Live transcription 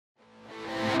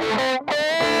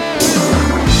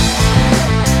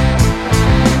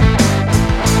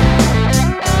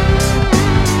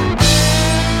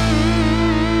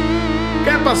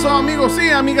Amigos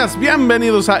y amigas,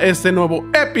 bienvenidos a este nuevo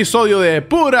episodio de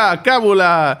Pura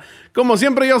Cábula. Como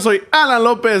siempre, yo soy Alan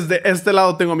López. De este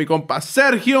lado tengo a mi compa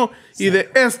Sergio. Y de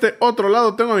este otro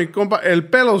lado tengo a mi compa El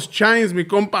Pelos Chines, mi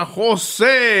compa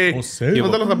José.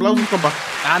 ¿Dónde los aplausos, compa?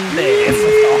 Ande, eso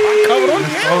está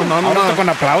cabrón. No. Ahora con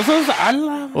aplausos.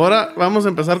 ¡Ala! Ahora vamos a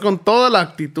empezar con toda la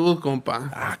actitud,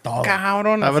 compa. Todo.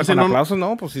 Cabrón. A ver si con no- aplausos,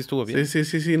 no, pues sí estuvo bien.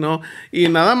 Sí, no. Y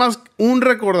nada más un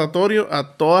recordatorio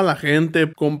a toda la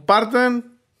gente.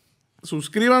 Compartan,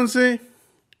 suscríbanse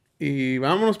y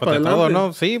vámonos para Para adelante. todo,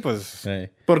 ¿no? Sí, pues. Sí.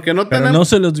 Porque no Pero tenemos... no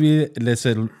se les olvide,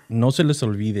 no se les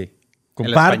olvide.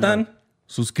 Compartan,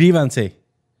 suscríbanse.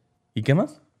 ¿Y qué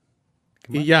más?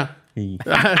 Y ya. Y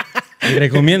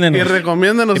recomiéndenos. Y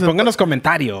recomiéndanos. Y pongan los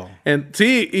comentarios.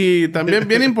 Sí, y también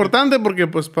bien importante porque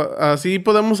pues así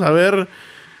podemos saber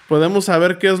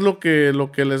qué es lo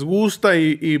que les gusta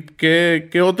y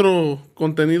qué otro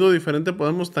contenido diferente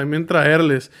podemos también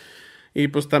traerles. Y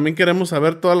pues también queremos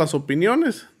saber todas las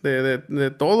opiniones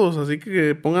de todos, así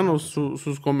que pónganos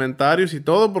sus comentarios y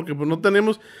todo, porque pues no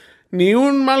tenemos ni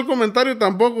un mal comentario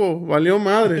tampoco, valió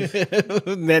madre.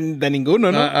 De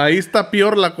ninguno, ¿no? Ahí está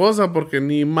peor la cosa, porque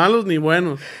ni malos ni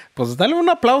buenos. Pues dale un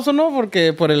aplauso, ¿no?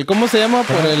 Porque por el, ¿cómo se llama?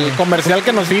 Por el comercial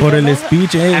que nos hizo. Por el ¿no?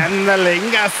 speech, Ándale,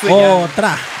 engase.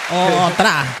 Otra.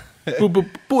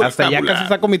 Pura Hasta ya cábula. casi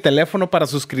saco mi teléfono para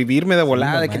suscribirme de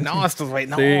volada. De que no, estos güey,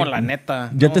 no, Sí. la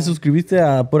neta. ¿Ya no. te suscribiste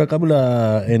a Pura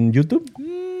Cábula en YouTube?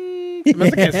 Se me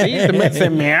hace que sí, se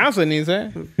me hace, ni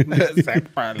sé.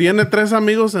 Sepa. Tiene 3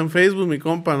 amigos en Facebook, mi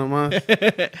compa, nomás.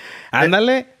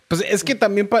 Ándale. Pues es que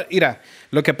también, mira,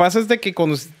 lo que pasa es de que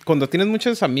cuando tienes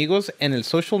muchos amigos en el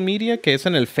social media, que es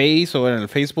en el Face o en el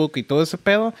Facebook y todo ese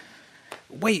pedo,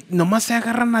 güey, nomás se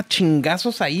agarran a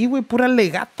chingazos ahí, güey, pura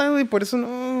legata, güey, por eso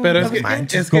no... Pero no es que,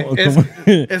 manches, es, que, ¿cómo- es, cómo?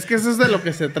 es que eso es de lo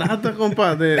que se trata,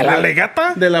 compa. ¿De la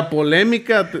legata? De la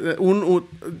polémica.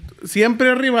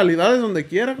 Siempre hay rivalidades donde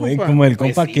quiera, compa. Güey, como el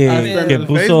Pues compa sí, que hasta en el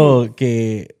puso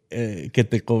que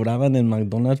te cobraban en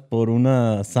McDonald's por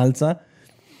una salsa.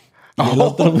 Y el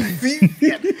otro, güey,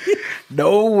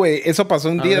 No, güey, eso pasó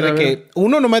un A día ver, de a ver. que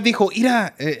uno nomás dijo,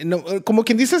 mira, como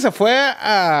quien dice, se fue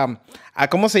a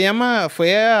 ¿cómo se llama?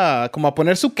 Fue a como a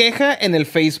poner su queja en el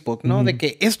Facebook, ¿no? De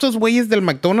que estos güeyes del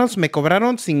McDonald's me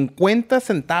cobraron 50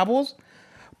 centavos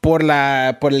por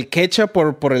el ketchup,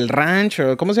 por el ranch,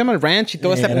 o ¿cómo se llama? El ranch y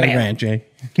todo ese era el pedo. ranch,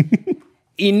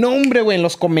 Y no, hombre, güey, en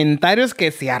los comentarios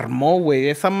que se armó, güey,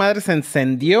 esa madre se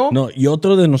encendió. No, y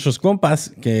otro de nuestros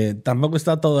compas, que tampoco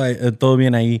está todo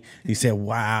bien ahí, dice,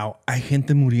 wow, hay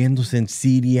gente muriéndose en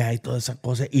Siria y toda esa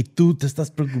cosa, y tú te estás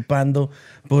preocupando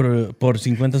por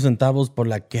 50 centavos por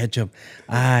la ketchup.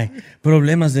 Ay,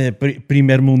 problemas de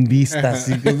primermundistas.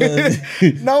 Y cosas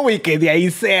así. No, güey, que de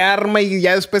ahí se arma y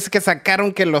ya después que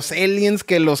sacaron que los aliens,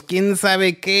 que los quién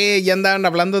sabe qué, ya andaban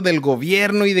hablando del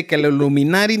gobierno y de que el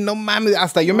Illuminati, no mames,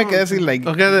 hasta yo me quedé así, like...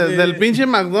 Ok, del pinche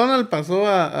McDonald's pasó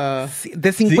a...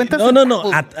 De 50 Sí, no,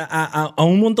 centavos. a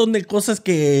un montón de cosas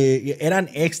que eran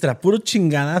extra, puro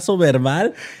chingadazo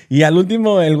verbal. Y al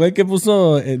último, el güey que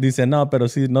puso dice, no, pero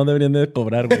sí, no deberían de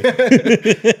cobrar, güey.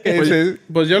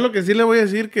 Pues yo lo que sí le voy a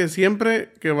decir que siempre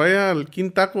que vaya al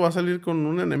Quintaco va a salir con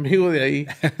un enemigo de ahí.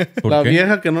 ¿Por La qué?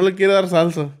 vieja que no le quiere dar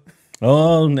salsa.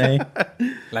 Oh,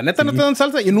 La neta no te dan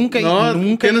salsa. Yo nunca... No,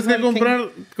 nunca tienes hice que comprar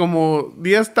como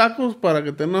 10 tacos para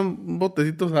que tengan un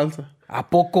botecito de salsa. ¿A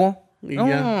poco? Y No,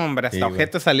 ya. hombre, hasta Sí, güey.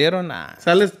 ojetes salieron a...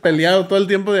 Sales peleado todo el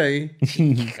tiempo de ahí.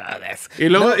 Joder.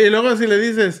 Y luego si le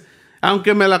dices,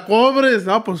 aunque me la cobres,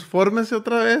 no, pues fórmese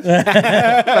otra vez.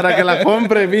 Para que la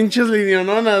compre, pinches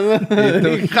liniononas,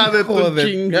 ¿no? Hija de tu Joder.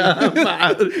 chingada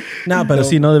madre. no, pero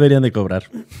sí, no deberían de cobrar.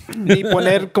 Ni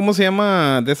poner, ¿cómo se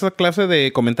llama? De esa clase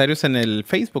de comentarios en el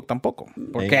Facebook tampoco.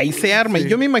 Porque ahí se arma. Y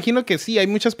yo me imagino que sí, hay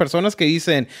muchas personas que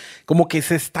dicen, como que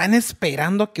se están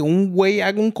esperando a que un güey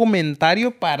haga un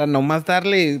comentario para nomás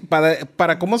darle,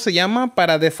 para ¿cómo se llama?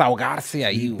 Para desahogarse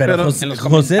ahí, güey. Pero En José, los José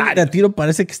comentarios. de a tiro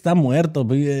parece que está muerto.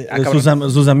 Güey. cabrón.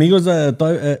 Sus amigos,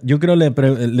 yo creo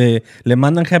le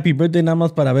mandan happy birthday nada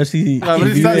más para ver si A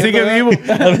ver si sigue vivo.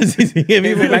 A ver si sigue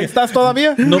vivo. Ahí estás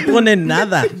todavía. No pone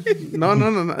nada.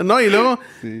 No, y luego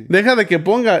deja de que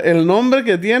ponga el nombre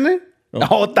que tiene.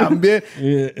 No, también.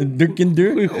 Durkin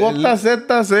Dur. Y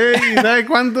JZC y ¿sabe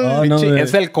cuánto? Oh, no, Sí,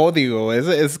 es el código,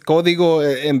 es código,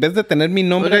 en vez de tener mi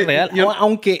nombre Oiga, real.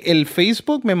 Aunque el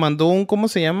Facebook me mandó un, ¿cómo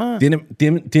se llama?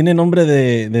 Tiene nombre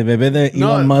de bebé de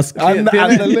No, Elon Musk. tiene-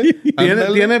 Ándale.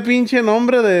 Tiene pinche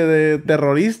nombre de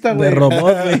terrorista, güey. De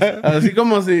robot, güey. Así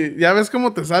como si... Ya ves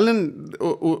cómo te salen...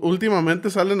 últimamente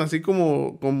salen así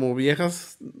como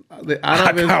viejas de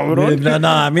árabes. cabrón. No,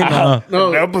 a mí no.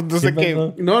 No, pues no sé qué.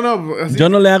 pasó? no, así... Yo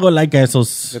no le hago like a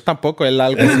esos Yo tampoco, el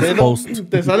algoritmo. posts.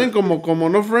 Te salen como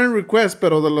no friend request,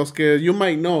 pero de los que you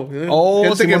might know. Oh,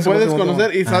 Gente Simón, que Simón, puedes Simón,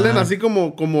 conocer. Y salen Ajá. así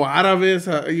como árabes.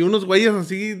 Y unos güeyes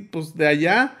así, pues, de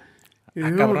allá. Y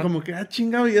digo, cabrón. como que,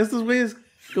 chingado, ¿y estos güeyes?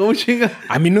 ¿Cómo chinga?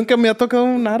 A mí nunca me ha tocado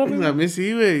un árabe. A mí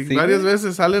sí, güey. Sí, Varias güey.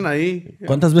 veces salen ahí.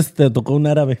 ¿Cuántas veces te tocó un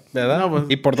árabe? ¿Verdad? No, pues-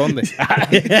 ¿Y por dónde?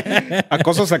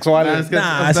 Acoso sexual. Ah, es que-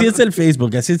 Nah, así es el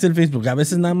Facebook, así es el Facebook. A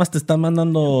veces nada más te están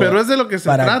mandando... Pero es de lo que se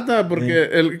para- trata,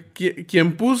 porque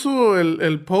quien puso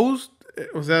el post,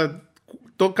 o sea,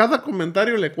 cada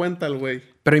comentario le cuenta al güey.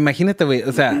 Pero imagínate, güey.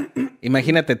 O sea,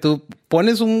 imagínate, tú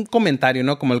pones un comentario,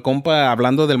 ¿no? Como el compa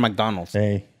hablando del McDonald's.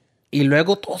 Ey. Y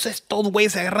luego todos estos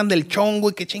güeyes se agarran del chongo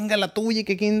y que chinga la tuya y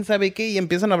que quién sabe qué. Y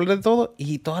empiezan a hablar de todo.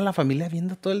 Y toda la familia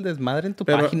viendo todo el desmadre en tu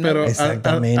página. Pero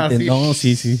Exactamente. así- No,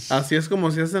 sí. Así es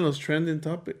como se hacen los trending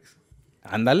topics.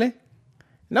 Ándale.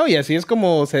 No, y así es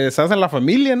como se deshace la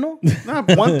familia, ¿no? No,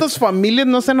 pues- ¿Cuántas familias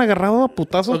no se han agarrado a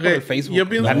putazos Ok, por el Facebook? Yo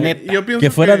pienso, la neta. yo pienso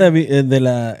Que fuera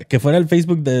que fuera el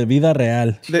Facebook de vida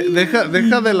real.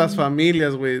 deja de las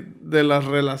familias, güey. De las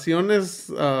relaciones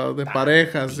de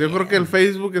parejas. Yo creo que el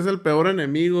Facebook es el peor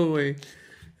enemigo, güey.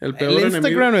 El peor El enemigo.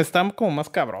 Instagram está como más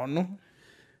cabrón, ¿no?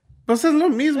 Pues es lo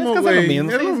mismo, Es que es güey. lo mismo,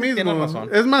 Es sí, lo sí, mismo. tienes razón.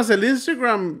 Es más, el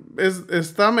Instagram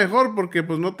está mejor porque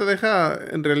pues no te deja,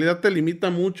 en realidad te limita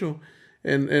mucho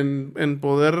en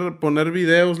poder poner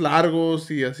videos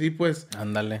largos y así pues.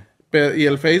 Ándale. Y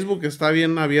el Facebook está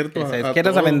bien abierto Si a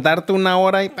quieres todo. aventarte una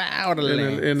hora y pa, En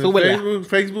órale. el Súbela.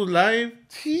 Facebook Live,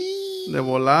 Sí. de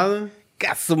volada.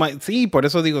 Sí, por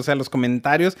eso digo, o sea, los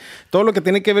comentarios, todo lo que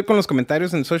tiene que ver con los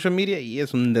comentarios en social media y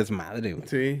es un desmadre, güey.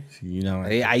 Sí. Sí, no.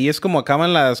 Ahí es como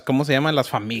acaban ¿cómo se llaman? Las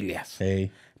familias.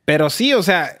 Ey. Pero sí, o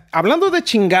sea, hablando de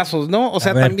chingazos, ¿no? O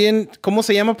sea, ver. también, ¿cómo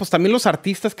se llama? Pues también los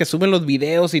artistas que suben los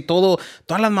videos y todo,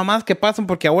 todas las mamadas que pasan,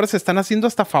 porque ahora se están haciendo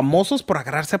hasta famosos por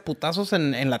agarrarse a putazos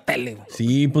en la tele, güey.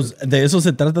 Sí, pues de eso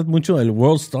se trata mucho el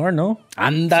World Star, ¿no?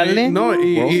 Ándale. Sí, no,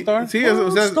 Worldstar. sí,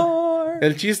 o sea, Worldstar.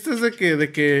 el chiste es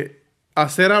de que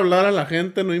hacer hablar a la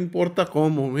gente no importa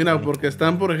cómo. Mira, porque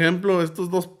están, por ejemplo, estos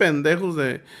dos pendejos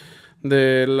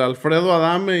del Alfredo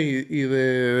Adame y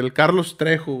del Carlos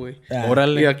Trejo, güey. Ah.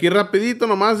 Órale. Y aquí rapidito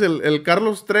nomás, el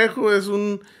Carlos Trejo es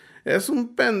un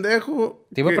pendejo.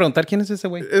 Te iba a preguntar quién es ese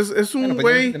güey. Es un Bueno, pues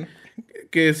güey ya, ¿no?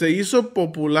 que se hizo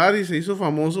popular y se hizo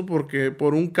famoso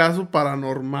por un caso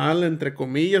paranormal, entre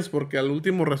comillas, porque al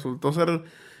último resultó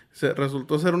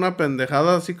ser una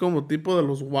pendejada así como tipo de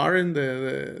los Warren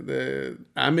de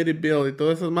Amityville y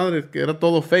todas esas madres, que era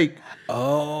todo fake.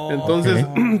 Oh. Entonces,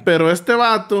 pero este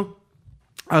vato,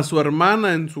 a su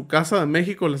hermana en su casa de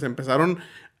México les empezaron,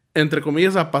 entre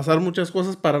comillas, a pasar muchas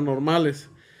cosas paranormales.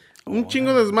 Un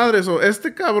chingo de desmadre eso.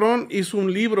 Este cabrón hizo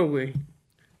un libro, güey,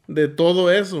 de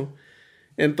todo eso.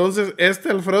 Entonces,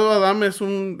 Alfredo Adame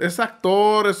es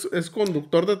actor, es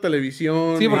conductor de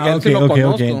televisión. Sí, porque y- él sí lo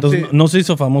conozco. Entonces Sí. no se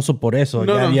hizo famoso por eso.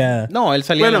 No, ya no. había... No, él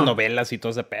salía en Bueno. las novelas y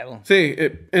todo ese pedo. Sí,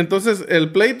 entonces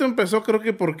el pleito empezó creo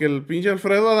que porque el pinche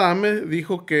Alfredo Adame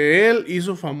dijo que él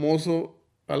hizo famoso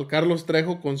al Carlos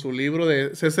Trejo con su libro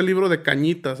ese libro de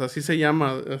Cañitas, así se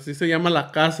llama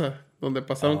La Casa, donde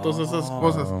pasaron todas esas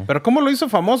cosas. Pero ¿cómo lo hizo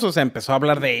famoso? O sea, empezó a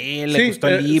hablar de él, le gustó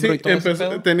el libro sí, y todo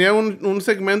eso. tenía un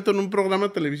segmento en un programa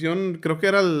de televisión, creo que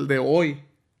era el de Hoy,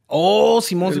 Oh,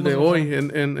 Simón, el Simón. de Simón. Hoy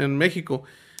en México.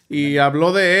 Y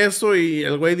habló de eso y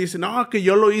el güey dice, no, que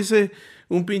yo lo hice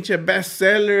un pinche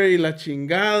bestseller y la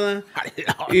chingada.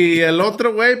 Y el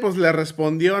otro güey pues le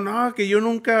respondió, no, que yo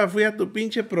nunca fui a tu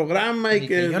pinche programa y, Y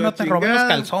que yo no te robé los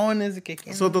calzones. Y que,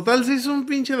 Total se hizo un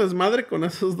pinche desmadre con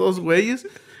esos dos güeyes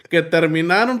que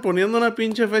terminaron poniendo una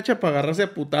pinche fecha para agarrarse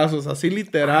a putazos, así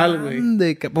literal,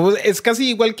 güey. Pues es casi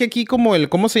igual que aquí como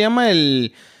 ¿cómo se llama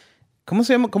 ¿Cómo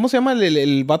se llama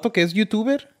el vato que es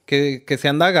youtuber? Que se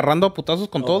anda agarrando a putazos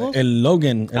con todos. El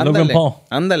Logan Ándale, Paul.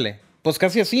 ándale. Pues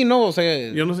casi así, ¿no? O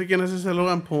sea, Yo no sé quién es ese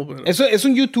Logan Paul, pero... eso es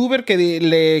un youtuber que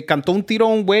le cantó un tiro a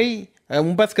un güey, a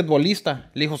un basquetbolista.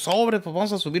 Le dijo, sobre, pues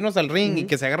vamos a subirnos al ring y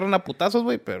que se agarran a putazos,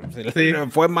 güey. Pero se le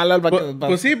fue mal al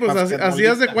Pues sí, pues así haz de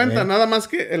basquetbolista. cuenta. Nada más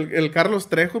que el Carlos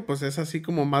Trejo, pues es así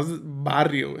como más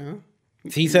barrio, güey. ¿no?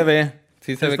 Sí se ve.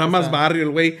 Sí se ve. Está que más barrio el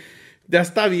güey. Ya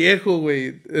está viejo,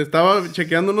 güey. Estaba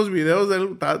chequeando unos videos de él.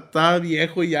 Está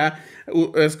viejo ya.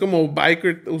 Es como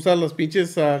biker. Usa las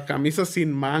pinches camisas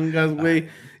sin mangas, güey.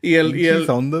 Y el Pinches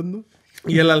ondas, ¿no?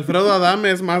 Alfredo Adame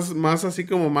es más así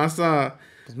como más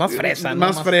Pues más fresa, ¿no?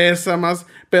 Más fresa, más...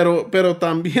 Pero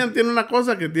también tiene una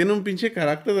cosa, que tiene un pinche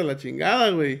carácter de la chingada,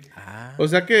 güey. O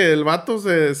sea que el vato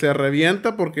se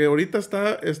revienta porque ahorita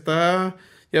está...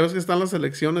 Ya ves que están las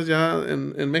elecciones ya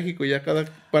en México, ya cada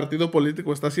partido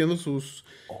político está haciendo sus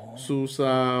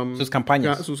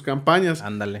campañas. Sus campañas.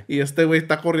 Ándale. Y este güey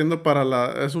está corriendo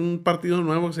es un partido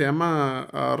nuevo que se llama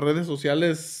redes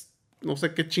sociales, no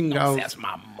sé qué chingados. No seas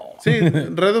mamón. Sí,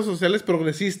 redes sociales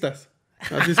progresistas.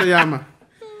 Así se llama.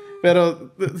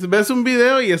 Pero ves un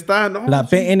video y está, ¿no? La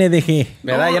PNDG.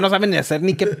 ¿Verdad? No. Ya no saben ni hacer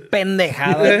ni qué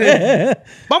pendejada.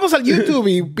 Vamos al YouTube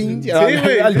y pinche. Sí,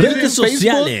 güey. Al Redes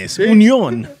sociales,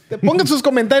 unión. Pongan sus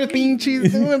comentarios,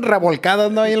 pinches.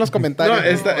 Revolcadas, ¿no? Ahí en los comentarios.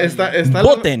 No, está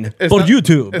Voten por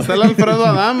YouTube. Está el Alfredo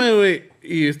Adame, güey.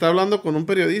 Y está hablando con un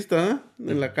periodista,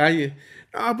 en la calle.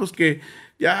 Ah, pues que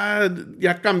ya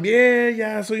cambié,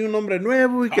 ya soy un hombre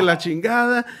nuevo y que la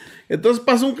chingada. Entonces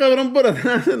pasa un cabrón por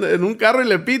atrás en un carro y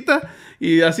le pita.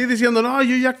 Y así diciendo, no,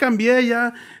 yo ya cambié,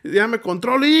 ya me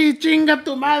controlo. ¡Y chinga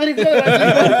tu madre, hijo de la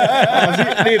chingada!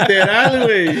 Así, literal,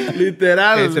 güey.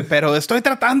 Literal. Pero estoy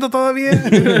tratando todavía.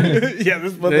 Ya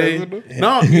después de eso,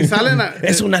 ¿no? No, y salen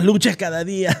Es una lucha cada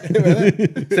día.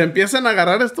 se empiezan a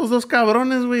agarrar estos dos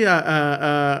cabrones, güey,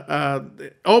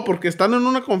 porque están en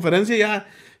una conferencia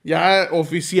ya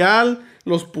oficial.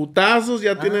 Los putazos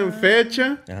ya tienen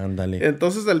fecha. Ándale.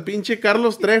 Entonces el pinche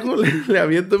Carlos Trejo le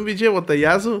avienta un pinche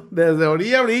botellazo desde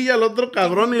orilla a orilla al otro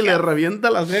cabrón y le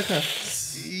revienta la ceja.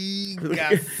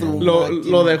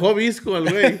 Lo dejó visco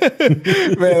al güey.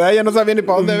 ¿Verdad? Ya no sabía ni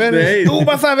para dónde ver. Sí. Tú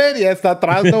vas a ver. Y está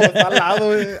atrás, no, está al lado.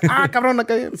 Güey. Ah, cabrón,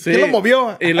 acá. Sí. ¿Quién lo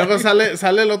movió? Y luego sale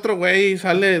el otro güey,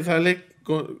 sale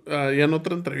ya en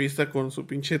otra entrevista con su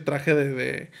pinche traje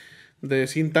de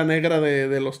cinta negra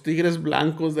de los tigres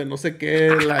blancos, de no sé qué,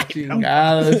 la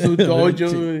chingada, de su dojo,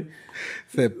 güey.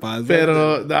 Se pasa.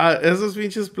 Pero esos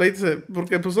pinches plates,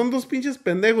 porque pues son dos pinches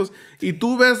pendejos. Y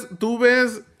tú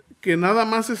ves que nada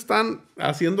más están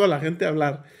haciendo a la gente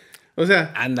hablar. O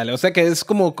sea... Ándale, o sea que es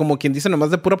como quien dice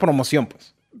nomás de pura promoción,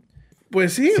 pues.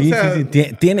 Pues sí, Sí, o sea... sí.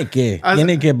 Tiene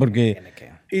que, porque...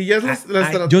 Y ya es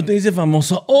yo te hice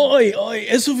famoso. Hoy,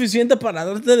 es suficiente para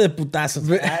darte de putazos.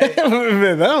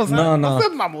 ¿Verdad? O sea, No.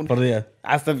 seas mamón. Por día.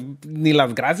 Hasta ni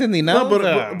las gracias ni nada.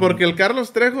 No, porque el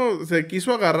Carlos Trejo se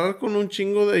quiso agarrar con un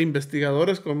chingo de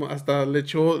investigadores, como hasta le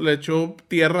echó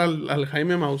tierra al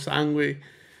Jaime Maussan, güey.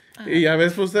 Y ya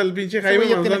ves, pues el pinche Jaime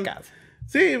Maussan.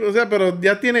 Sí, o sea, pero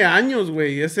ya tiene años,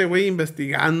 güey, ese güey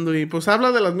investigando y pues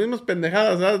habla de las mismas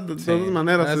pendejadas, ¿sabes? De todas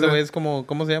maneras. Ese güey es como,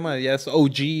 ¿cómo se llama? Ya es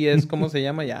OG, ¿cómo se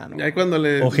llama? Ya, ¿no? Ya cuando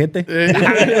le... Ojete.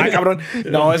 Cabrón.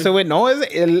 No, ese güey, no,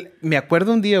 me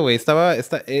acuerdo un día, güey,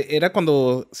 era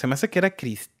cuando, se me hace que era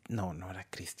no era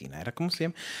Cristina, era, ¿cómo se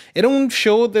llama? Era un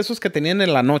show de esos que tenían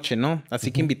en la noche, ¿no?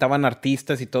 Así que invitaban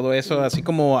artistas y todo eso, así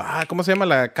como, ¿cómo se llama?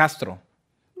 La Castro.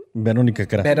 Verónica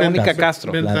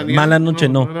Castro. Mala Noche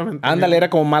No. Ándale, era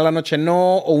como Mala Noche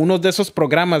No, o uno de esos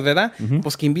programas, ¿verdad?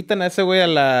 Pues que invitan a ese güey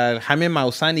al Jaime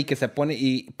Maussan y que se pone,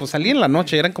 y pues salía en la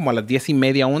noche, eran como a las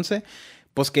 10:30, 11.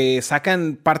 Pues que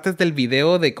sacan partes del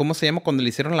video de cómo se llama cuando le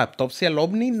hicieron la autopsia al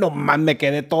ovni. No mames, me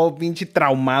quedé todo pinche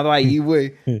traumado ahí,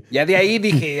 güey. Ya de ahí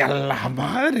dije, a la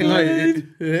madre,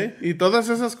 güey. Y todas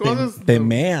esas cosas. Te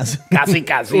meas.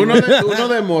 Casi. Uno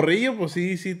de morrillo, pues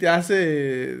sí te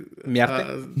hace... Miarte.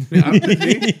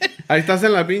 Sí. Ahí estás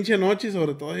en la pinche noche y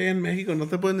sobre todo ahí en México no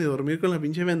te puedes ni dormir con la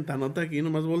pinche ventanota aquí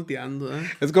nomás volteando, ¿eh?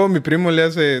 Es como mi primo le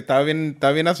hace, estaba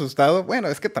bien asustado. Bueno,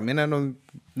 es que también era un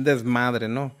desmadre,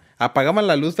 ¿no? Apagaban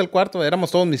la luz del cuarto,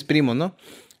 éramos todos mis primos, ¿no?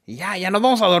 Y ya nos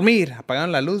vamos a dormir.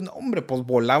 Apagaban la luz. No, hombre, pues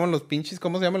volaban los pinches,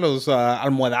 ¿cómo se llaman? Los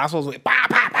almohadazos, güey. ¡Pa!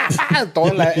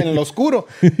 Todo en el oscuro.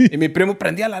 Y mi primo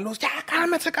prendía la luz. ¡Ya,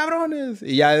 cálmense, cabrones!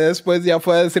 Y ya después ya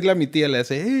fue a decirle a mi tía, le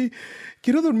dice, hey,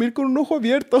 quiero dormir con un ojo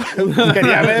abierto.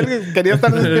 quería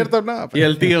estar despierto. No, y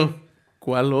el tío,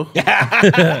 ¿cuál ojo?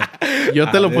 Yo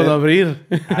te lo puedo abrir.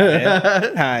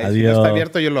 Ay, si no está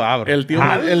abierto, yo lo abro. El tío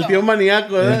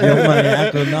maníaco, ¿eh? El tío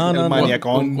maníaco. No.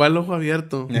 Maniacón. ¿Con cuál ojo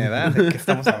abierto? ¿Verdad? ¿De qué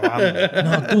estamos hablando?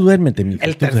 No, tú duérmete, mijo.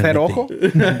 ¿El tercer ojo?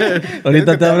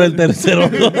 Ahorita te abro el tercer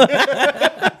ojo.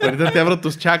 Ahorita te abro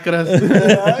tus chakras.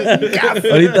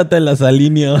 Ahorita te las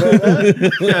alineo.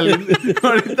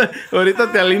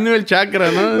 Ahorita te alineo el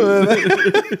chakra, ¿no?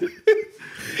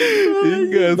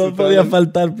 No podía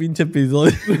faltar pinche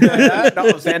episodio.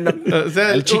 No, o sea, O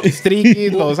sea, el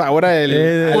chiquistriquis, ahora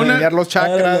el alinear los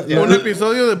chakras. un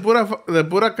episodio de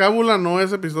pura cábula no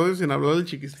es episodio sin hablar del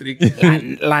chiquistriqui.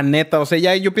 La neta, o sea,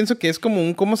 ya yo pienso que es como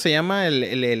un, ¿cómo se llama?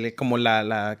 Como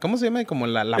 ¿cómo se llama? Como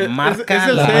la marca. Es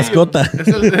el La sello. mascota. Es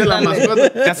el de la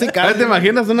mascota. Casi, Ah, ¿te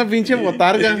imaginas una pinche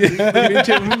botarga?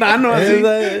 Un nano así.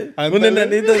 Un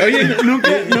enanito. Oye, nunca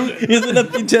Es una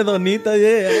pinche donita,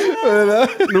 ¿verdad?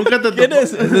 te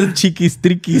Es el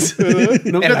chiquistriquis.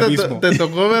 Nunca El abismo. te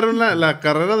tocó ver la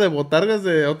carrera de botargas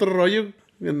de otro rollo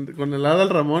con el Adal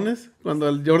Ramones. Cuando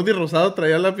el Jordi Rosado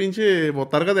traía la pinche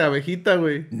botarga de abejita,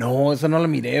 güey. No, eso no lo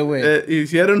miré, güey.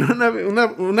 Hicieron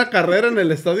una carrera en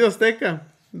el Estadio Azteca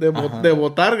de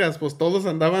botargas. Pues todos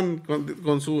andaban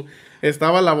con su...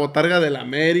 Estaba la botarga del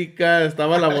América,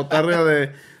 estaba la botarga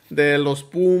de los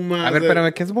Pumas. A ver,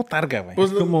 espérame, ¿qué es botarga, güey?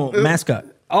 Pues, Como mascot.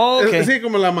 Oh, ok. Sí,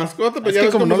 como la mascota, pero Es ya que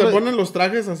ves como cómo no se lo- ponen los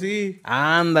trajes así.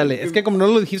 Ándale. Es que como no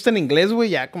lo dijiste en inglés, güey,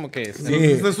 ya como que... Sí.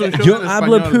 Este es un show Yo en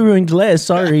hablo español. puro inglés,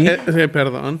 sorry.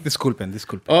 Perdón. Disculpen.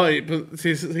 Oh, y pues,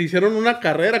 se hicieron una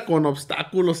carrera con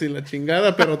obstáculos y la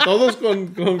chingada, pero todos con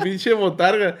pinche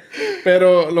botarga.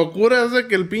 Pero locura es de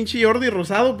que el pinche Jordi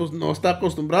Rosado, pues no está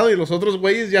acostumbrado y los otros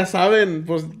güeyes ya saben,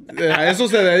 pues a eso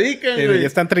se dedican, Ya güey.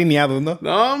 están trineados, ¿no?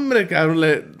 No, hombre, cabrón,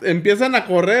 empiezan a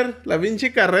correr la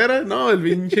pinche carrera. No, el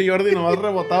pinche Jordi nomás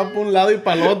rebotaba por un lado y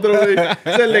para el otro, güey.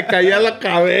 Se le caía la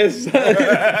cabeza.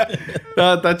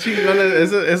 No, está chingón.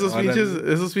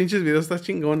 Esos pinches videos están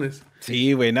chingones.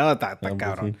 Sí, güey, no, está Ah, pues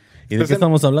cabrón. sí. ¿Y de qué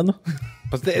estamos hablando?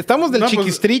 Pues estamos del No, pues,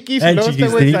 chiquistriquis y el luego este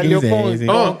güey salió chiquistriquis, con... sí.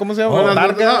 no, ¿cómo se llama? Oh,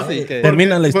 Botargas no, y que-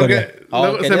 Termina la historia. Porque Oh,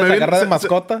 luego ¿querías agarrar de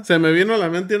mascota? Se me vino a la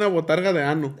mente una botarga de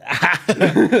ano. Sí,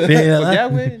 Pues ¿verdad? ya,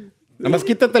 güey. Nada más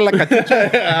quítate la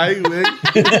cachucha. Ay, güey.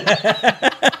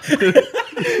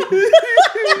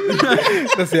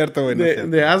 No es cierto, güey. No es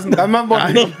cierto. De asno.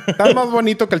 Estás más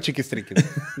bonito que el chiquistriquis.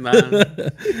 Nah.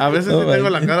 A veces sí tengo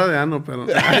la cara de ano, pero...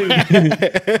 Ay,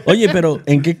 Oye, pero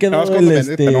 ¿en qué quedó Nada más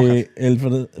cuando te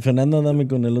enojas. Fernando Adame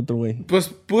con el otro güey? pues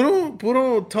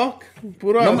puro talk.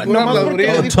 Pura No, nomás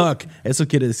habladuría. porque- Talk. Eso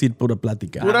quiere decir pura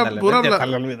plática. Pura- Ándale, pura vete a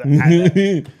habla- la olvida.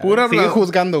 Pura Sigue habla-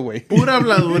 juzgando, güey. Pura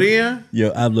habladuría.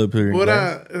 Yo hablo puro inglés.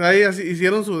 Ahí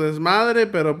hicieron su desmadre,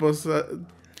 pero pues...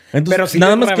 Entonces, Pero sí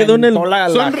nada le más quedó en el, reventó la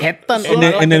son- jeta,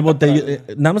 ¿no? en el botellazo.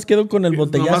 Nada más quedó con el Nomás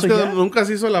botellazo que ya. nunca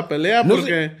se hizo la pelea No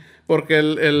porque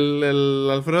el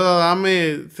Alfredo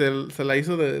Adame se la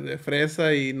hizo de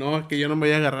fresa y no, que yo no me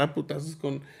voy a agarrar putazos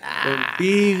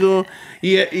contigo.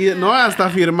 Y no, hasta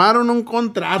firmaron un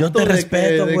contrato Yo te de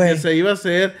respeto, de güey. que se iba a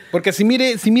hacer. Porque si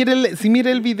mire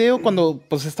el video cuando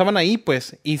pues estaban ahí,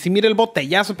 pues. Y si mire el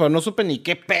botellazo, pero no supe ni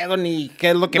qué pedo, ni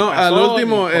qué es lo que No, pasó. al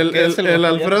último, ni por qué es el botellazo.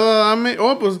 Alfredo Adame.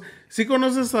 Oh, pues, ¿sí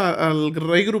conoces al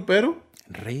Rey Grupero?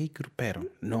 Rey Grupero,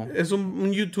 no. Es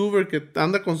un youtuber que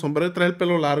anda con sombrero y trae el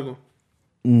pelo largo.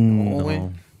 No, güey.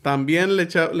 También le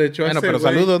echó a Bueno, ese pero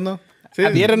güey. saludos, ¿no? Sí.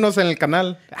 Adhiérenos en el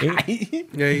canal. Ay.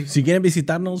 Y ahí. Si quieren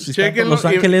visitarnos, si están por Chéquenlo Los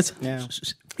Ángeles. Ya.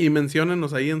 Y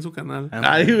menciónenos ahí en su canal. Ah,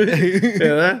 Ay, güey.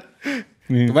 ¿Verdad?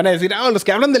 Van a decir, los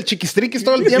que hablan del chiquistriquis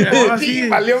todo el tiempo. Ah, sí, sí,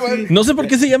 valió, sí. güey. No sé por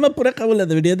qué se llama pura cábula.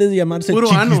 Debería de llamarse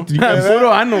Puro ano. chiquistriquis.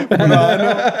 Puro ano.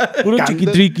 Puro Canta-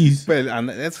 chiquitriquis. Pues,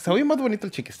 se oye más bonito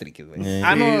el chiquistriquis, güey. Sí.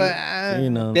 No, Sí,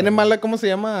 no. tiene mala, ¿cómo se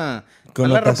llama? Mala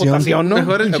Connotación. reputación, ¿no?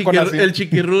 Mejor Connotación. el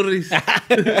chiquirurris.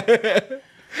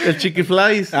 El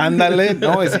chiquiflies. Ándale,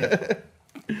 no, es...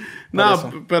 No,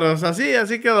 eso. pero o sea,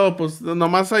 así quedó. Pues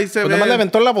nomás ahí se Pues ve. nomás le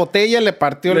aventó la botella, le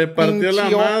partió Le el partió la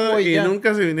pinche ojo madre y ya.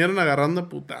 nunca se vinieron agarrando a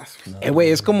putazos. Güey,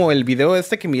 es como el video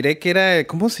este que miré que era...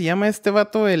 ¿Cómo se llama este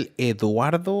vato? El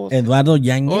Eduardo... Eduardo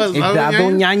Yáñez. Oh,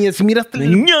 Eduardo Ñañez. Miraste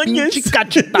el Ñañez. pinche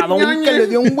cachetadón que le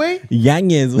dio un güey.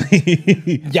 Yáñez,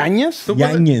 güey. ¿Yañez?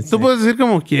 Yáñez. Tú puedes decir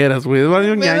como quieras, güey.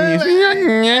 Eduardo Ñañez.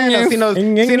 Bueno, si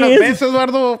nos ves,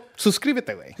 Eduardo,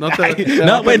 suscríbete, güey. No te...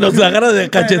 No, güey, nos agarra de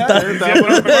cachetada.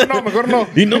 Mejor no.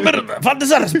 Y no me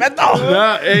faltes al respeto.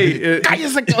 No, ey,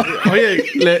 Cállese, cabrón. oye,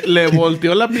 le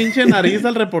volteó la pinche nariz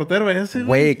al reportero ese,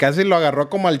 güey. Güey, casi lo agarró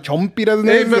como al chompiras,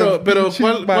 ¿no? Ey, pero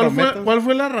Pinche barometro. ¿cuál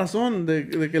fue la razón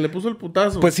de que le puso el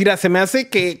putazo? Pues mira, se me hace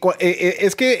que...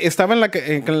 es que estaba en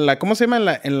la ¿cómo se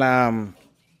llama? En la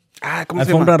 ¿cómo Alfombra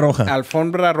se llama? roja.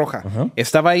 Alfombra roja. Ajá.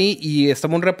 Estaba ahí y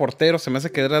estaba un reportero, se me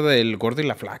hace que era del Gordo y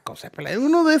la Flaca. O sea,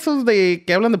 uno de esos de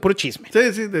que hablan de puro chisme. Sí,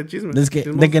 de chisme.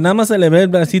 De que nada más se le ve el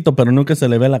bracito, pero nunca se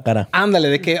le ve la cara. Ándale,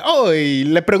 de que, y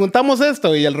le preguntamos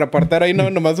esto. Y el reportero ahí,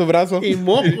 no, nomás su brazo. Y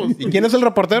mocos. ¿Y quién es el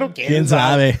reportero? ¿Quién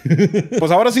sabe?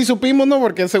 Pues ahora sí supimos, ¿no?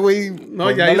 Porque ese güey... No,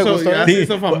 pues, ya le hizo, gustó. ya se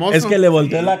hizo famoso. Es que le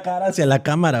volteó la cara hacia la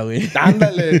cámara, güey.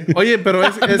 Ándale. Oye, pero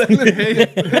es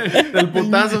el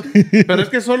putazo. Pero es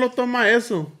que solo toma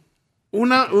eso.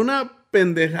 una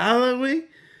pendejada, güey,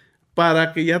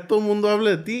 para que ya todo el mundo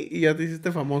hable de ti y ya te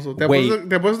hiciste famoso. Te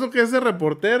apuesto que ese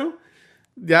reportero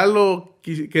ya lo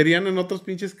querían en otros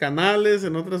pinches canales,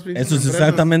 en otras pinches Eso es empresas.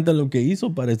 exactamente lo que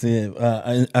hizo, parece.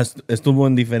 Estuvo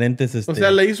en diferentes... O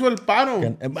sea, le hizo el paro.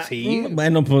 Sí.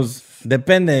 Bueno, pues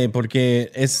depende,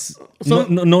 porque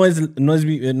no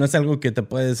es algo que te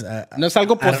puedes... No es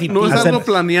algo positivo. No es algo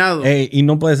planeado. Y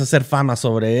no puedes hacer fama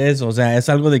sobre eso. O sea, es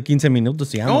algo de 15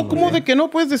 minutos y No, vámonos, ¿cómo ¿eh? de que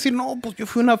no puedes decir, no, pues yo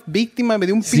fui una víctima, me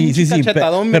dio un Sí, pinche sí,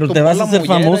 cachetadón, me pero te tumbó vas a la hacer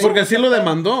mollera famoso. Porque así lo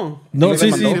demandó. No, Lo sí,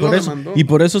 demandó. sí, Lo por eso. demandó. Y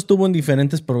por eso estuvo en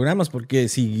diferentes programas, porque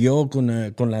siguió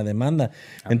con la demanda.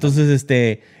 Entonces,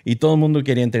 y todo el mundo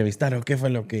quería entrevistar, ¿qué fue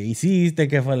lo que hiciste?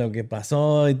 ¿Qué fue lo que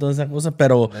pasó? Y todas esas cosas,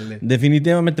 pero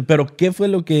definitivamente, ¿pero qué fue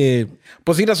lo que...?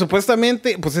 Pues mira,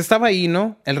 supuestamente, pues estaba ahí,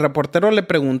 ¿no? El reportero le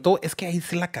preguntó, es que ahí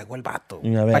se la cagó el vato.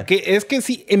 A ver. ¿Para qué? Es que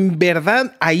sí, en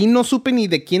verdad, ahí no supe ni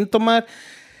de quién tomar.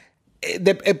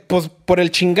 Pues por el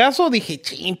chingazo dije,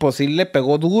 ching, pues sí le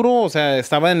pegó duro, o sea,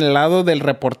 estaba en el lado del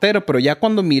reportero, pero ya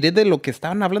cuando miré de lo que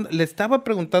estaban hablando, le estaba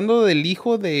preguntando del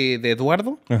hijo de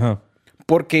Eduardo, Ajá.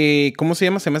 porque, ¿cómo se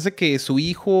llama? Se me hace que su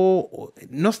hijo,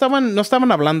 no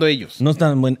estaban hablando ellos. No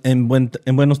están en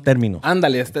buenos términos.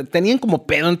 Ándale, tenían como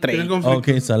pedo entre Tienen ellos.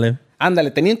 conflicto. Ok, sale. Ándale,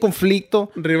 tenían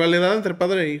conflicto. Rivalidad entre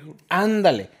padre e hijo.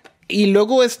 Ándale. Y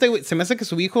luego güey, se me hace que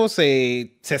su hijo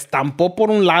se estampó por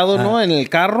un lado, ¿no? En el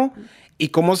carro. Y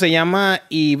cómo se llama,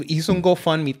 y hizo un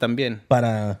GoFundMe también.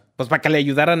 Pues para que le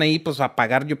ayudaran ahí, pues a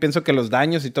pagar, yo pienso que los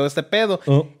daños y todo este pedo.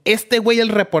 Oh. Este güey, el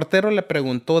reportero, le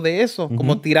preguntó de eso,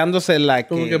 como tirándose la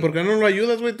Como que, ¿por qué no lo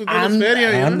ayudas, güey? Tú tienes Anda-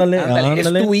 feria, ¿ya? ándale.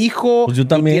 Es tu hijo, Pues yo tú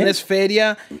también. tienes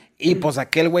feria. Y pues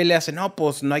aquel güey le hace, no,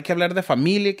 pues no hay que hablar de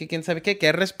familia, que quién sabe qué, que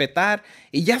es respetar.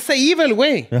 Y ya se iba el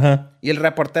güey. Ajá. Y el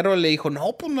reportero le dijo,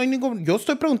 no, pues no hay ningún... Yo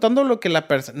estoy preguntando lo que la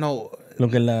persona... No, Lo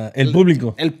que el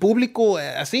público. el público,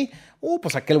 así.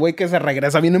 Pues aquel güey que se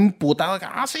regresa bien emputado.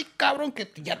 Sí, cabrón, que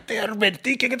ya te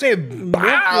advertí. Que se...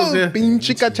 ¡Pau! o sea,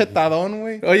 Pinche cachetadón,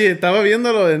 güey. Oye, estaba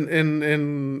viéndolo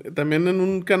también en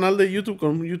un canal de YouTube con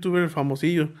un youtuber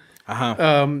famosillo.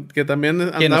 Ajá. Que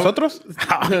también ¿Y nosotros?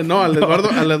 No, al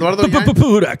Eduardo Yáñez.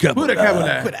 Pura Pura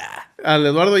cámara. Al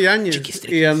Eduardo Yáñez.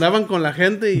 Y andaban con la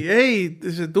gente y, hey,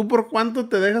 dice, ¿tú por cuánto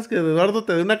te dejas que Eduardo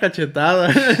te dé una cachetada?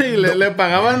 Y le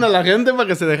pagaban a la gente para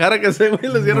que se dejara que ese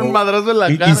güey le diera un madrazo en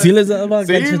la cara. ¿Y sí les daba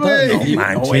Sí, cachetada? güey. No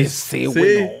No, manches. ese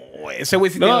güey, Sí. no. Ese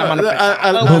güey sí No, tiene la mano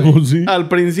pesada, Sí. al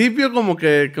principio como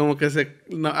que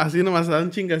así nomás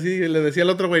daban chinga así y le decía al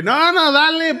otro güey, no,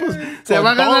 dale, pues se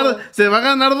va a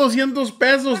ganar 200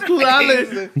 pesos, tú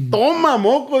dale. Toma,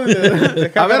 moco.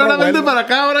 Dice. A ver, ahora vente para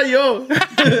acá, ahora yo.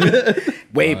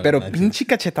 Güey, pero pinche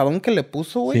cachetadón que le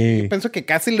puso, güey. Sí. Yo pienso que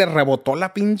casi le rebotó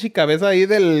la pinche cabeza ahí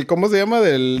del... ¿Cómo se llama?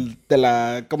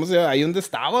 ¿Cómo se llama? Ahí donde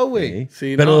estaba, güey.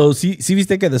 Sí, Pero no. sí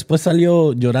viste que después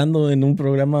salió llorando en un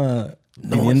programa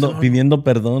pidiendo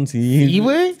perdón, sí. Sí,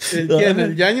 güey. ¿El quién?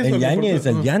 ¿El Yáñez o el El Yáñez,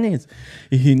 reportero? el Yáñez.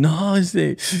 Y no,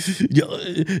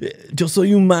 yo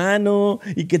soy humano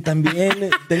y que también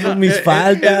tengo mis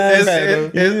faltas.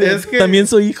 es que También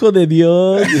soy hijo de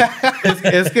Dios.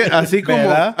 es que así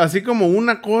 ¿Verdad? como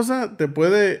una cosa te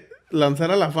puede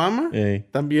lanzar a la fama, Ey.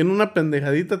 también una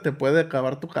pendejadita te puede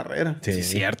acabar tu carrera. Sí, es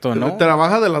cierto, ¿no?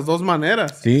 Trabaja de las dos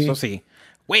maneras. Sí. Eso sí.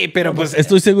 Güey, pero pues...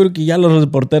 Estoy seguro que ya los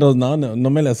reporteros no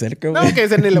me le acerco, No, güey. que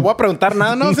ni le voy a preguntar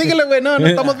nada. No, síguele, güey. No,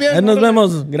 estamos bien. Nos órale.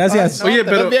 vemos. Gracias. No, Oye, te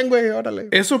ves pero- bien, güey. Órale.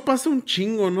 Eso pasa un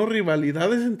chingo, ¿no?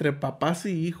 Rivalidades entre papás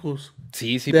y hijos.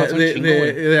 Sí, de, pasa un de- chingo, de-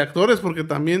 güey. de actores, porque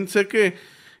también sé que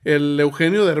el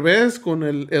Eugenio Derbez con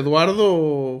el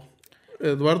Eduardo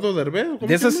Derbez. ¿cómo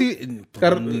De se eso llama? sí...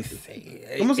 Car- ni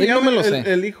sé. ¿Cómo se Él llama No me lo el,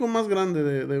 sé. el hijo más grande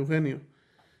de Eugenio?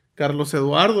 Carlos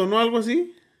Eduardo, ¿no? Algo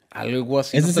así. Algo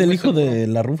así. ¿Ese no es estoy el muy hijo seguro. de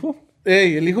la Rufo?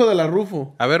 Ey, el hijo de la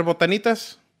Rufo. A ver,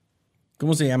 botanitas.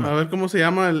 ¿Cómo se A llama? ver cómo se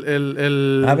llama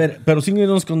el... A ver, pero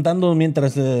síguenos contando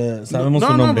mientras sabemos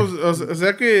su nombre. pues, o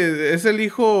sea que es el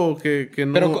hijo que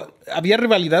no... Pero había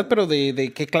rivalidad, pero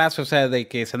 ¿de qué clase? O sea, de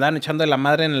que se andaban echando de la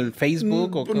madre en el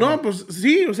Facebook o No, pues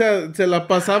sí, o sea, se la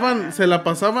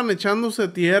pasaban echándose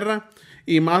tierra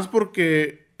y más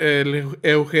porque el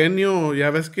Eugenio, ya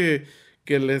ves que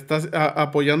le estás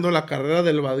apoyando la carrera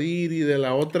del Badir y de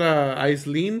la otra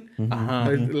Aislinn. Ajá.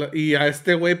 Y a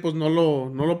este güey pues no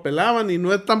lo pelaban y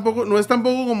no es tampoco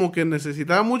como que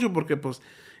necesitaba mucho porque pues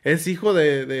es hijo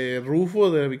de Rufo,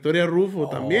 de Victoria Rufo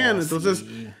también, entonces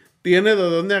sí. tiene de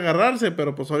dónde agarrarse,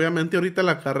 pero pues obviamente ahorita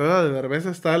la carrera de Derbez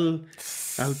está al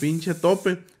pinche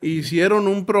tope. Hicieron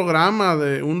un programa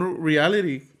de un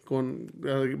reality con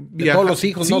De todos los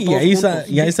hijos, Sí, ¿no? y Todos ahí, juntos.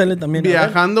 y ahí sale también.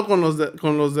 viajando con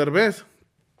los Derbez.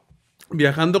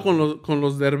 Viajando con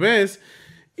los Derbez.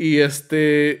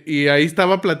 Y ahí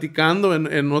estaba platicando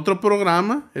en otro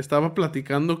programa, estaba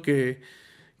platicando que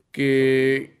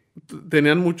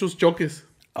tenían muchos choques.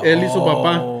 Él y su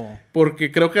papá.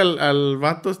 Porque creo que al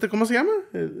vato ¿cómo se llama?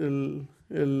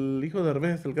 El hijo de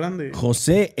Derbez, el grande.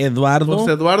 José Eduardo.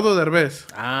 José Eduardo Derbez.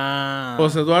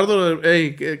 José Eduardo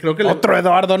Derbez. Creo que Otro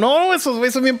Eduardo. No, esos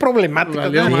güeyes son bien problemáticos.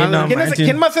 Valió ¿no? madre.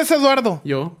 ¿Quién más es Eduardo?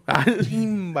 Yo.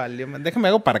 Vale, déjame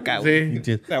hago para acá, güey.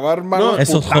 Sí. Te va a armar No, los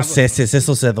Esos putazos. Joséses,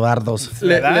 esos Eduardos.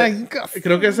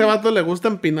 Creo que a ese vato le gusta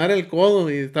empinar el codo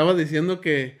y estaba diciendo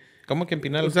que... ¿Cómo que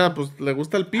empinar? O sea, pues le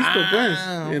gusta el pisto,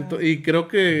 Ah. pues. Y creo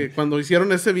que cuando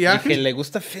hicieron ese viaje... ¿Que le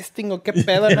gusta fisting o qué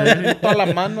pedo? No, toda la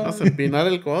mano. a empinar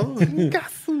el codo.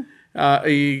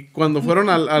 Y cuando fueron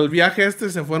al viaje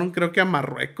se fueron creo que a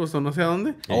Marruecos o no sé a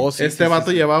dónde. Sí,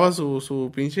 Vato llevaba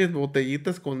su pinche botellita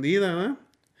escondida, ¿verdad?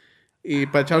 Y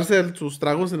para echarse sus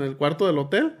tragos en el cuarto del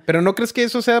hotel. ¿Pero no crees que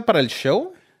eso sea para el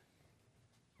show?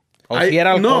 ¿O Ahí- si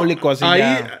era no, alcohólico así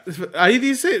ya? ahí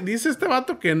dice este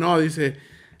vato que no, dice,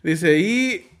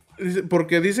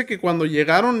 porque dice que cuando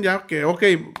llegaron ya que, ok,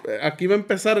 aquí va a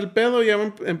empezar el pedo, ya va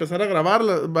a empezar a grabar,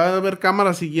 va a haber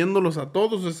cámaras siguiéndolos a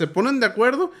todos, o sea, se ponen de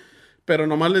acuerdo, pero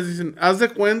nomás les dicen, haz de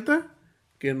cuenta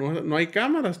que no hay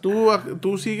cámaras,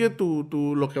 tú sigue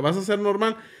lo que vas a hacer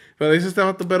normal, pero dice este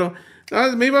vato, pero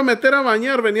me iba a meter a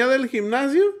bañar, venía del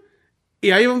gimnasio, y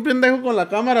hay un pendejo con la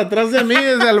cámara atrás de mí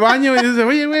desde el baño y dice,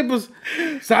 oye, güey, pues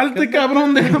salte,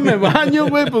 cabrón, déjame baño,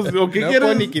 güey, pues, ¿o qué No quieres?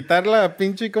 puedo ni quitar la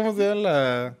pinche, ¿cómo se llama?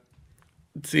 La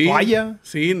Sí, toalla.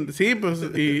 sí, pues,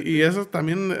 y eso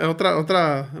también,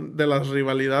 otra de las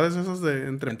rivalidades esas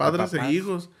entre padres papás. e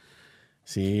hijos.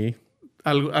 Sí.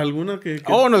 ¿Alguna que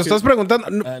nos estás preguntando.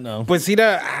 No. Pues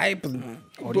ay, pues...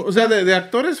 o sea, de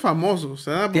actores famosos,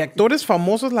 ¿verdad? De actores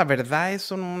famosos, la verdad,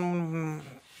 eso no...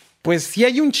 Pues sí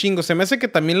hay un chingo. Se me hace que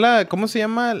también ¿cómo se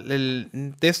llama?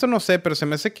 De esto no sé, pero se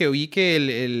me hace que oí que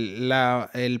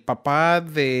el papá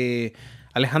de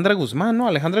Alejandra Guzmán, ¿no?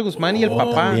 Alejandra Guzmán y el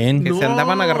papá. también. Que se No.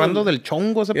 andaban agarrando del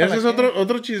chongo. Y ese es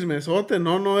otro chismesote,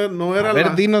 no era A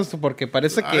ver, dinos, porque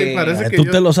parece que... Ay, parece que Tú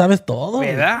yo- te lo sabes todo.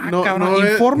 ¿Verdad, No, cabrón? no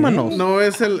es- Infórmanos. No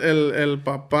es el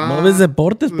papá. No ves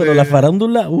deportes, pero de- la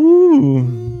farándula.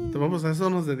 Vamos, a eso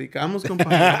nos dedicamos, compa.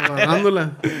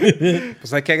 Parándola.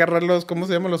 Pues hay que agarrarlos, ¿cómo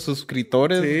se llaman? Los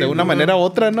suscriptores Sí, de una no. manera u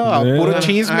otra, ¿no? A puro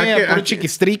chisme, Hay a puro que-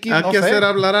 chiquistriqui, Hay no que sé. hacer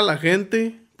hablar a la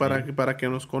gente para que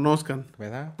nos conozcan.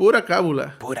 ¿Verdad? Pura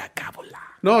cábula. Pura cábula.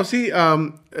 No, sí,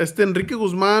 Enrique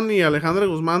Guzmán y Alejandra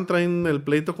Guzmán traen el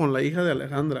pleito con la hija de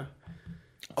Alejandra.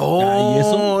 Oh, ¿y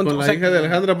eso? Con o la sea, hija de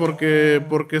Alejandra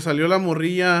porque salió la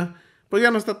morrilla. Pues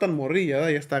ya no está tan morrilla,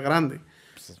 ¿verdad? Ya está grande.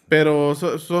 Pero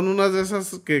son unas de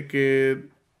esas que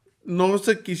no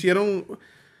se quisieron,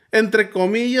 entre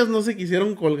comillas, no se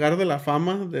quisieron colgar de la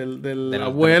fama del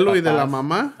abuelo y de la papás.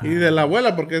 mamá. Y de la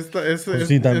abuela, porque es sí,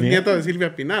 es también. nieta de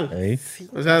Silvia Pinal. Ey.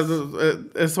 O sea,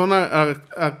 son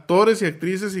actores y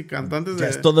actrices y cantantes Ya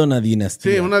es toda una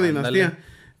dinastía. Sí, una dinastía.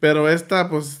 Pero esta,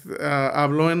 pues,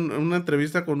 habló en una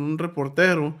entrevista con un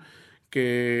reportero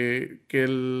que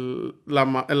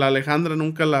la Alejandra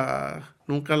nunca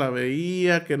la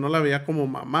veía, que no la veía como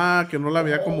mamá, que no la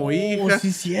veía como hija.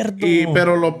 Sí, cierto.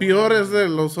 Pero lo peor es de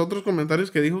los otros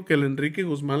comentarios que dijo que el Enrique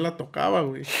Guzmán la tocaba,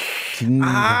 güey.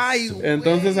 Ay, güey.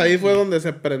 Entonces ahí fue donde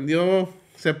se prendió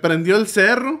el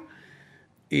cerro.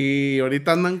 Y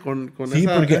ahorita andan con Sí,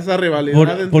 esa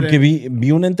rivalidad. porque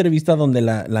vi una entrevista donde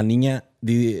la niña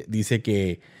dice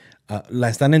que la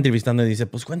están entrevistando y dice,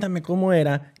 pues cuéntame cómo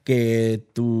era que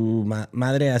tu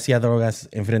madre hacía drogas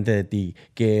enfrente de ti,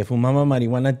 que fumaba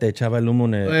marihuana y te echaba el humo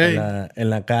en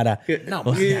la cara.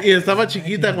 Y estaba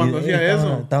chiquita cuando hacía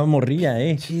eso. Estaba morrilla,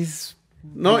 Chis.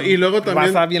 No, y luego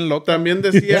también, Raza bien loca. también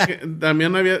decía que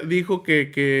dijo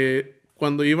que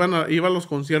cuando iba a los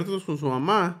conciertos con su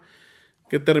mamá,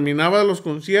 que terminaba los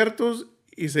conciertos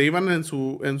y se iban en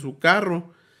su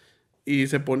carro y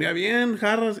se ponía bien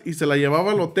jarras y se la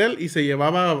llevaba al hotel y se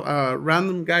llevaba a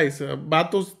random guys, a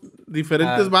vatos,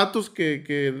 diferentes vatos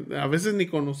que a veces ni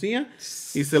conocía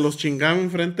y se los chingaba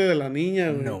enfrente de la niña.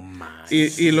 Güey. No más.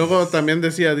 Y luego también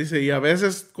dice, y a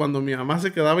veces cuando mi mamá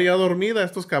se quedaba ya dormida,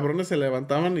 estos cabrones se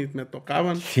levantaban y me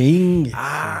tocaban. Ching.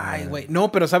 Ay, güey.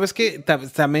 No, pero ¿sabes qué?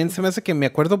 También se me hace que me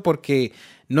acuerdo porque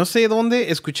no sé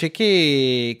dónde escuché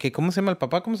que ¿cómo se llama el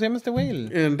papá? ¿Cómo se llama este güey?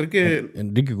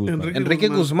 Enrique Guzmán. Enrique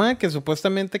Guzmán, que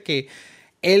supuestamente que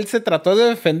él se trató de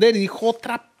defender y dijo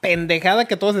otra pendejada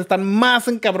que todos están más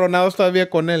encabronados todavía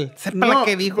con él. Sepa la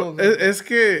que dijo. Es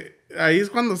que ahí es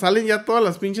cuando salen ya todas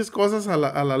las pinches cosas a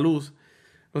la luz.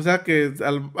 O sea que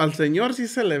al señor sí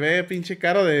se le ve pinche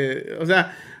cara de... O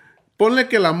sea, ponle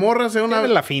que la morra sea Tiene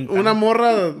la finta, una ¿no?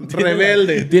 morra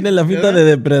rebelde. Tiene la finta de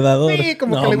depredador. Sí,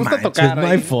 como que le gusta tocar No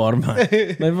ahí. hay forma.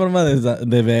 No hay forma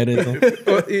de ver eso.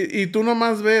 Y tú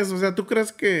nomás ves, o sea, ¿tú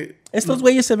crees que ¿Estos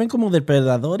güeyes se ven como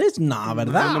depredadores? No,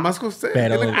 ¿verdad? nomás José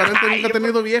Pero- tiene 40 y nunca ha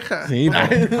tenido vieja? Sí,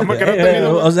 ¿Cómo que no he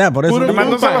tenido? o sea, por eso. Puro Nomás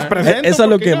no se compa. los presento. Eso es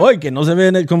lo porque que no. voy, que no se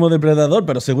ven como depredador,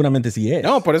 pero seguramente sí es.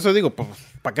 No, por eso digo, pues,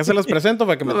 ¿para qué se los presento?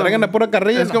 ¿Para que me traigan a pura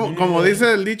carrilla? Es No. como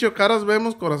dice el dicho, caras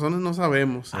vemos, corazones no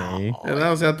sabemos. Sí.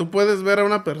 ¿Verdad? O sea, tú puedes ver a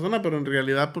una persona, pero en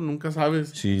realidad pues nunca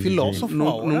sabes. Sí, sí, Filósofo Nu-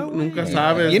 ahora, nu- güey. nunca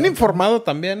sabes. Bien informado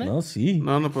también, sí. ¿eh? No, sí.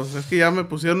 No, pues es que ya me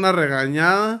pusieron una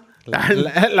regañada.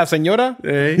 La señora,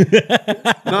 Ey.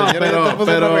 No, Señora, ya te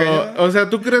puso una regañada. o sea,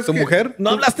 ¿tú crees tu que mujer.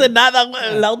 No hablaste nada,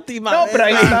 güey, la última No, vez. pero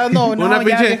ahí está, no, Una ya,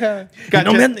 pinche- deja.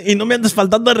 Y no me andes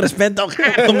faltando el respeto,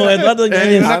 como Eduardo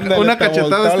Yáñez. Ándale, una te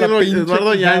cachetada volteó la estilo pinche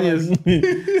Eduardo quijada. Yáñez?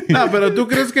 No, pero tú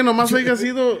crees que nomás haya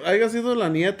sido la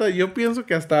nieta. Yo pienso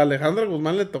que hasta a Alejandra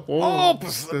Guzmán le tocó. Oh,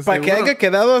 pues, de para que seguro. haya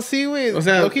quedado así, güey. O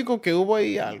sea- lógico que hubo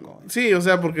ahí algo. Sí, o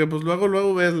sea, porque pues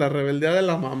luego ves la rebeldía de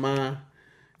la mamá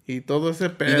y todo ese Y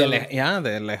pedo.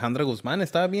 de Alejandra Guzmán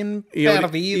estaba bien Y ahori-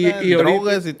 perdida, y en ahorita-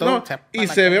 drogas y todo. no, y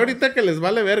se ve ahorita que les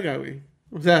vale verga, güey.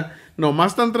 O sea,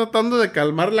 nomás están tratando de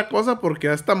calmar la cosa porque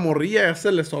a esta morrilla ya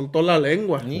se le soltó la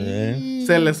lengua.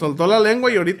 Se le soltó la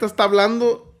lengua y ahorita está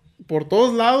hablando por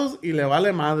todos lados y le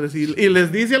vale madres. Y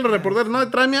les dice al reportero, no,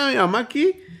 tráeme a mi mamá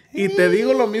aquí y te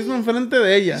digo lo mismo enfrente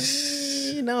de ella.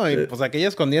 Sí, no, y pues aquella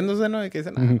escondiéndose, ¿no? Y que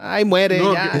dicen, ay, muere,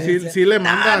 No, ya. que sí le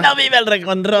manda... No vive el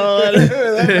recontrol.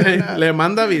 le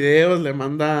manda videos, le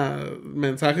manda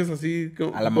mensajes así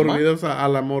 ¿A la por mamá? videos a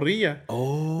la morrilla.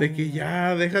 Oh. De que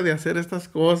ya deja de hacer estas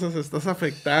cosas, estás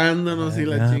afectándonos y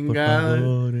la chingada.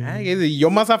 Ay, y yo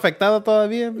más afectada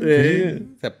todavía. Sí.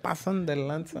 Se pasan de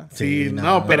lanza. Sí, Sí,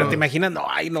 no, Pero pero te imaginas, no,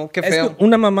 ay, no, qué Es feo. que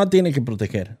una mamá tiene que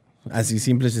proteger. Así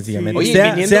simple y sencillamente. Oye,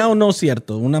 sea, viniendo- sea o no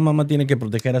cierto, una mamá tiene que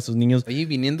proteger a sus niños. Oye,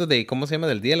 viniendo de, ¿cómo se llama?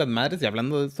 Del Día de las Madres y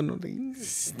hablando de esto, ¿no?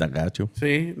 Está gacho.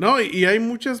 sí, no, y hay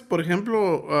muchas, por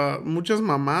ejemplo, muchas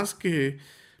mamás que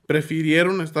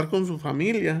prefirieron estar con su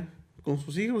familia, con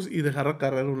sus hijos y dejar la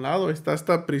carrera a un lado. Está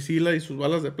esta Priscila y sus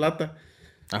balas de plata.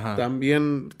 Ajá.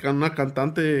 También una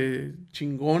cantante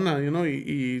chingona,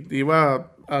 y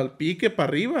iba al pique para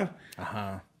arriba.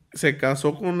 Ajá. Se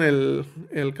casó con el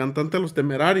cantante de Los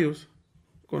Temerarios,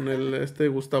 con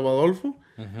Gustavo Adolfo,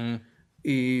 Ujú.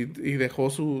 y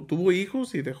tuvo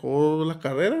hijos y dejó la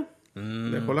carrera.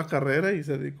 Mm. Dejó la carrera y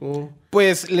se dedicó...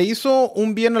 Pues le hizo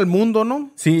un bien al mundo,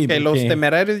 ¿no? Sí, Que porque- los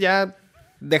temerarios ya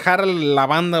dejar la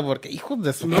banda porque, hijos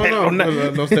de su No, perrona.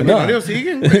 los Temerarios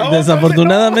siguen, güey.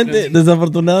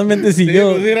 Desafortunadamente Sí,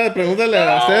 siguió. pues mira, pregúntale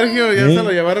a Sergio, ¿ya Sí. se lo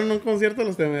llevaron a un concierto a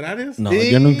Los Temerarios? No, Sí.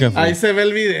 yo nunca fui. Ahí se ve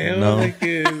el video No. de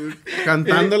que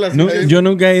cantando las... Yo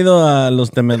nunca he ido a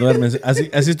los Temeduermes. Así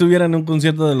estuviera en un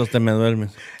concierto de los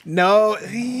Temeduermes. No,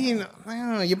 sí,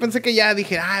 no, yo pensé que ya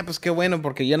dije, pues qué bueno,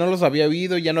 porque ya no los había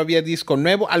oído, ya no había disco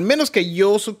nuevo, al menos que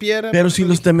yo supiera. Pero si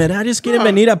los Temerarios quieren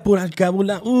venir a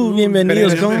Puracábula,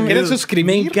 bienvenidos. pero ¿cómo? ¿quieren suscribir?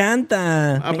 Me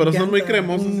encanta. Ah, me pero son muy encanta.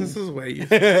 cremosos esos güeyes.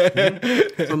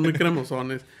 Son muy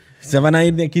cremosones. Se van a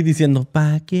ir de aquí diciendo,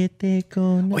 pa' que te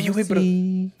conocí. Oye, güey, pero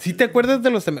 ¿sí te acuerdas de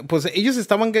los temerarios? Pues ellos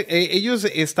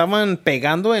estaban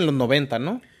pegando en los 90,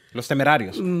 ¿no? Los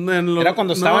temerarios. Era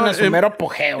cuando estaban en su mero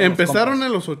apogeo. los Empezaron compas.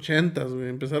 en los 80s, güey.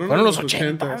 Empezaron Fueron en los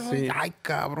 80. sí. Ay,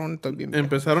 cabrón, estoy bien.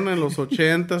 Empezaron en los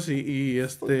 80s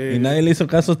Y nadie le hizo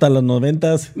caso hasta los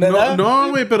 90s.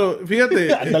 No, güey, pero fíjate.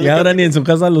 Y ahora ni en su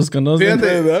casa los conocen.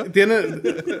 Fíjate,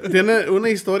 tiene una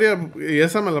historia, y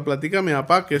esa me la platica mi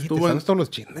papá, que estuvo en, todos los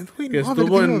chismes, güey. que No,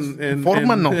 estuvo dinos, en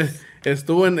infórmanos.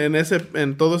 estuvo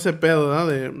en todo ese pedo, ¿verdad?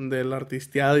 De la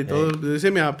artisteada y todo.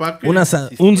 Dice mi papá que...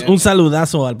 Un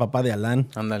saludazo al papá de Alan.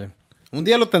 Ándale. Un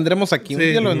día lo tendremos aquí.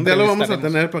 Sí, un día lo vamos a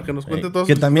entrevistaremos. tener para que nos cuente todas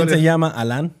Que sus también se historias. llama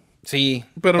Alan. Sí.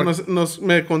 Pero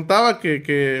me contaba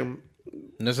que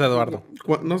No es Eduardo.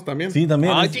 no, también. Sí,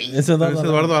 también. Ay, Es Eduardo. Es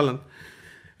Eduardo Alan.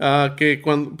 Que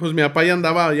cuando, pues mi papá ya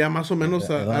andaba ya más o menos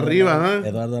Eduardo arriba, Alan, ¿no?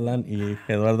 Eduardo Alan y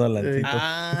Eduardo Alancito.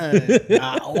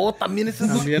 También es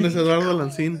Eduardo. También es Eduardo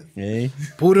Alancín. Ey.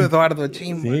 Puro Eduardo,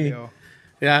 chimbo. Sí.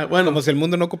 Ya, bueno, Como si el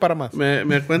mundo no ocupara más.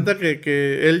 me cuenta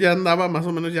que él ya andaba más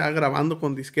o menos ya grabando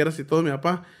con disqueras y todo, mi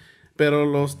papá. Pero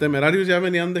los Temerarios ya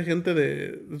venían de gente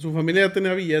de su familia ya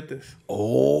tenía billetes.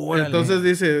 Entonces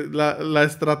dice, la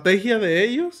estrategia de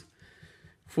ellos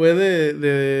fue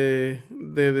de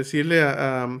decirle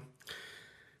a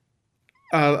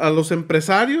los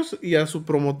empresarios y a su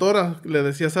promotora, le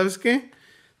decía, ¿sabes qué?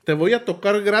 Te voy a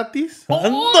tocar gratis.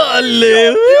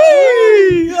 ¡Ándale!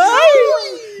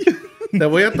 Te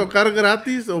voy a tocar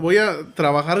gratis o voy a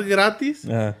trabajar gratis.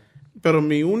 Ajá. Pero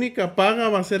mi única paga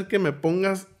va a ser que me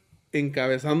pongas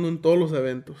encabezando en todos los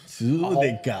eventos.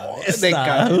 De cabeza. de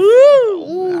cabeza.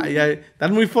 Ay,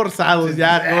 están muy forzados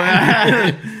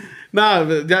ya.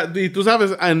 No, ya, y tú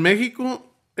sabes, en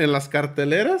México, en las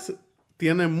carteleras,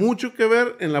 tiene mucho que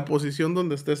ver en la posición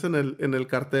donde estés en el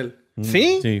cartel.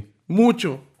 ¿Sí? Sí.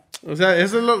 Mucho. O sea,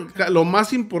 eso es lo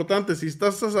más importante. Si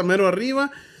estás a mero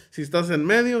arriba, si estás en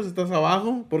medio, si estás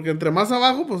abajo. Porque entre más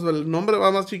abajo, pues el nombre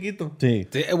va más chiquito. Sí.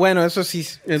 Sí, bueno, eso sí.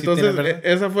 Entonces, sí tiene verdad.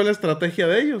 esa fue la estrategia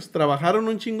de ellos. Trabajaron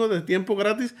un chingo de tiempo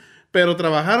gratis, pero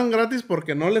trabajaron gratis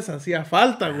porque no les hacía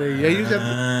falta, güey. Y ellos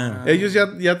ya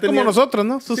tenían... Como nosotros,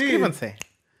 ¿no? Suscríbanse.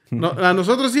 No, a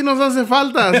nosotros sí nos hace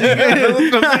falta, así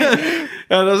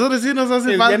que... a nosotros sí nos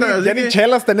hace falta. Ya ni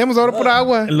chelas tenemos, ahora por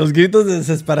agua. Los gritos de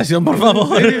desesperación, por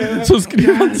favor.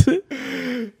 Suscríbanse.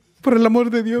 Por el amor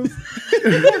de Dios.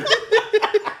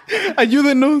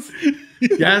 Ayúdenos.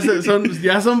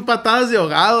 Ya son patadas de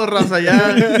ahogado, raza.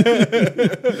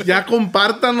 Ya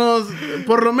compártanos.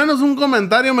 Por lo menos un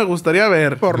comentario me gustaría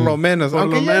ver. Por lo menos. Por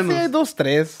Aunque lo ya menos. sí hay 2,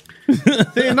 3.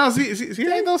 Sí, no, sí. Sí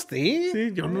hay 2, 3.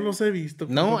 Sí, yo no los he visto.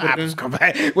 No, ¿Por qué? pues, compa.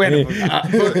 Bueno,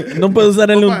 pues, No puedo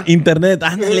usar el Opa. internet.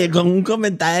 Ándale, con un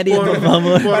comentario, por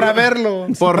favor. para verlo.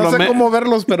 por no lo sé me- cómo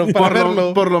verlos, pero para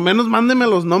verlo. Por lo menos mándeme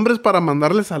los nombres para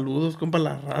mandarles saludos, compa,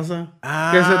 la raza.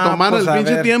 Ah, que se tomaron pues, el a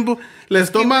pinche ver. tiempo. Les Es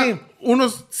que, toma güey.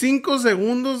 unos 5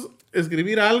 segundos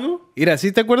escribir algo. Mira,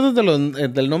 ¿sí te acuerdas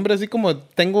del nombre así como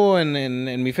tengo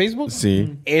en mi Facebook?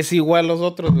 Sí. Es igual los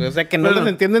otros, güey. O sea, que no Bueno. les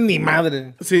entienden ni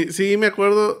madre. Sí, me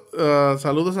acuerdo.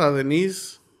 Saludos a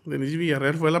Denise. Denise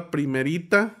Villarreal fue la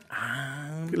primerita.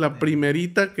 La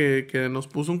primerita que nos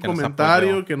puso un Que nos comentario,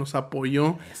 apoyó. que nos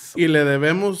apoyó. Y le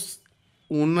debemos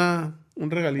un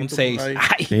regalito. Un por 6. ahí.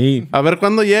 Ay, Sí. A ver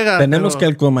cuándo llega. Tenemos pero-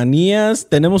 calcomanías,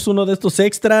 tenemos uno de estos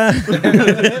extra. si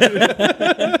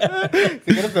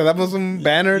quieres te damos un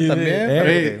banner también.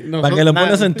 Ey, Para que lo nosotros-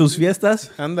 pongas en tus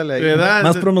fiestas. Ándale ahí. ¿Verdad?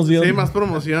 Más promoción. Sí, más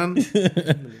promoción.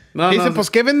 No, Dice, no, pues,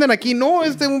 ¿qué venden aquí? No,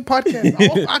 es de un podcast.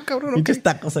 Oh, cabrón, ok. Pinches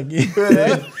tacos aquí.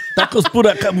 Tacos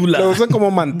pura cábula. Lo usan como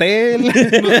mantel.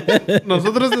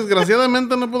 nosotros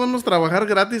desgraciadamente no podemos trabajar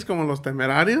gratis como los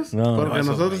temerarios. No, porque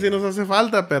eso, nosotros sí nos hace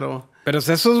falta, pero... Pero o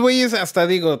sea, esos güeyes, hasta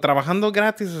digo, trabajando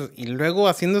gratis y luego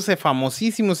haciéndose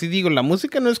famosísimos. Y digo, la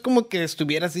música no es como que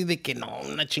estuviera así de que no,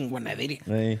 una chingonería.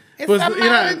 Sí. Pues Esa mira,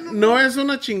 madre no es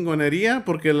una chingonería,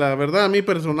 porque la verdad a mí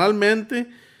personalmente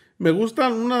me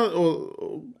gustan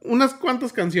unas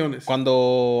cuantas canciones.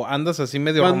 Cuando andas así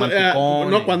medio Cuando,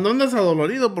 romanticón. no, cuando andas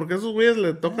adolorido, porque esos güeyes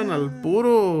le tocan al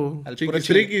puro Al puro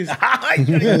chiquistriquis. Ay,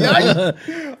 ay, ay.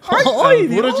 Al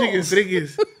puro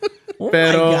chiquistriquis.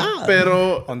 Pero, my God.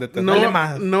 pero Donde te duele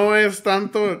más. no es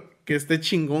tanto que esté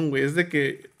chingón, güey. Es de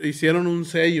que hicieron un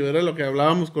sello. Era lo que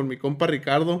hablábamos con mi compa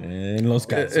Ricardo. En los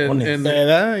calzones.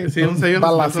 ¿Verdad? Sí, un sello en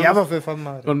los Balaseados esas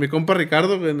madres. Con mi compa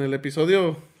Ricardo en el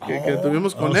episodio que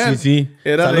tuvimos con Oh, él. sí.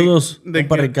 Era Saludos,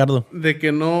 compa que, Ricardo. De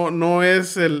que no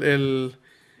es el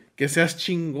que seas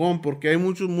chingón, porque hay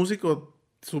muchos músicos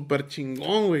súper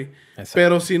chingón, güey. Exacto.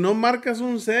 Pero si no marcas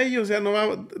un sello, o sea, no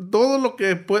va, todo lo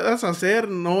que puedas hacer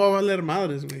no va a valer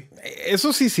madres, güey.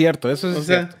 Eso sí es cierto, eso sí O es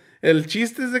sea, cierto. el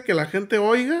chiste es de que la gente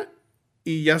oiga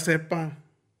y ya sepa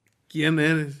quién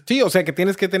eres. Sí, o sea que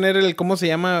tienes que tener el, ¿cómo se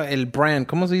llama? El brand.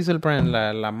 ¿Cómo se dice el brand?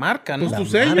 La marca, ¿no? Pues tu La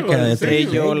sello, marca el de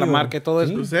sello, la sello. marca y todo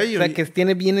eso. Tu sello. O sea que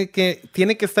tiene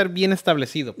que estar bien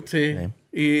establecido. pues. Sí.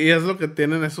 Y es lo que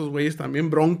tienen esos güeyes también.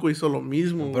 Bronco hizo lo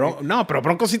mismo. güey. No, pero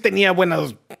Bronco sí tenía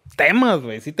buenos temas,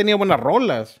 güey. Sí tenía buenas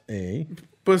rolas. Ey.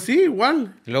 Pues sí,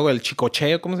 igual. Y luego el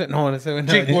Chicocheo, ¿cómo se llama? No, ese güey.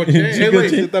 no. Chicoche, Chicoche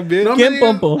güey. también. No me ¿Quién, digas-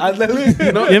 Pompo? Ándale.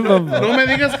 No, ¿Quién, no, Pompo? no me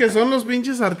digas que son los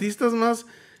pinches artistas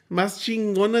más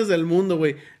chingones del mundo,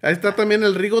 güey. Ahí está también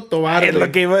el Rigo Tobar. Es güey.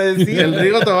 lo que iba a decir. El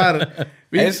Rigo Tobar.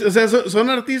 Es- O sea, son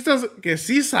artistas que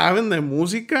sí saben de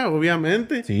música,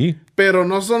 obviamente. Sí. Pero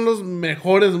no son los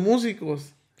mejores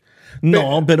músicos.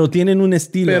 No, pero tienen un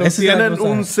estilo. Pero Esa es la tienen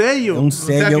cosa. un sello. Un O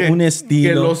sea, sello, que- un estilo.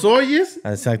 Que los oyes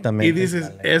Exactamente. y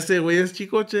dices, ese güey es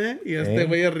Chicoche y este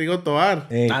güey es Rigo Tobar.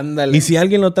 Ey. Ándale. Y si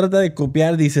alguien lo trata de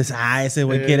copiar, dices, ese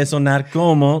güey quiere sonar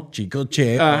como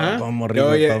Chicoche Ajá. o como Yo, Rigo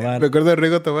oye, Tobar. me acuerdo de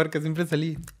Rigo Tobar que siempre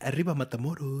salí. Arriba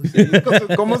Matamoros.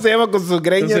 ¿Cómo se llama? Con sus Con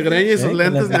greñas. su greña y sus con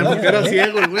lentes, las ¿no? Porque era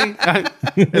ciego, el güey.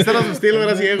 Ese era su estilo,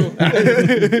 era ciego.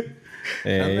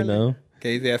 No. Que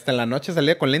dice, hasta en la noche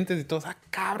salía con lentes y todo.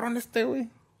 Cabrón este, güey.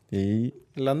 Sí.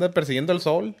 Lo anda persiguiendo el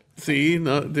sol. Sí,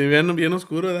 no, bien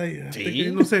oscuro, ¿verdad? Y,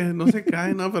 Sí. No se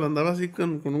cae, ¿no? Pero andaba así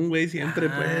con un güey siempre,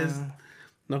 pues.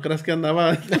 No creas que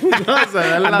andaba... no, o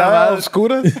sea, él Andaba a andaba-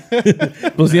 oscuras.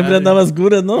 Pues siempre andaba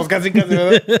oscuras, ¿no? Pues casi,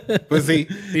 ¿verdad? Pues sí.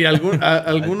 ¿Y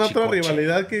alguna otra Chicoche.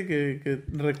 rivalidad que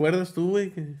recuerdas tú,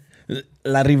 güey?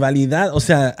 La rivalidad, o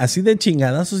sea, así de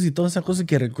chingadazos y toda esa cosa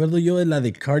que recuerdo yo es la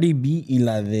de Cardi B y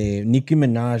la de Nicki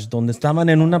Minaj, donde estaban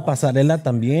en una pasarela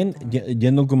también,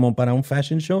 yendo como para un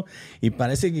fashion show, y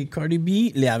parece que Cardi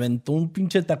B le aventó un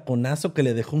pinche taconazo que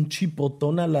le dejó un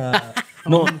chipotón a la...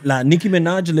 No, la Nicki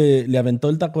Minaj le aventó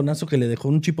el taconazo que le dejó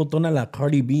un chipotón a la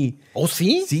Cardi B. ¿Oh,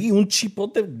 sí? Sí, un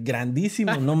chipote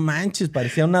grandísimo, no manches,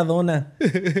 parecía una dona.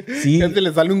 Sí. Este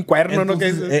le sale un cuerno,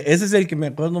 Entonces, ¿no? ese es el que me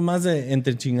acuerdo más de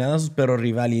entre chingadas, pero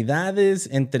rivalidades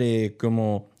entre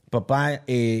como papá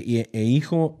e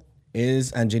hijo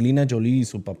es Angelina Jolie y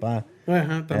su papá.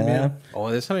 Ajá, también. ¿Verdad? Oh,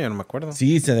 de eso yo no me acuerdo.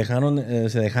 Sí, se dejaron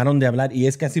de hablar y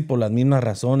es casi por las mismas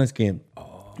razones que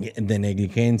de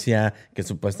negligencia, que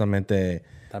supuestamente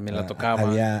También la tocaba.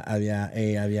 había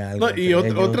algo No, y entre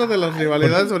ellos. otra de las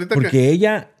rivalidades ahorita Porque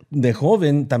ella de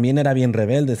joven también era bien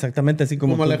rebelde, exactamente así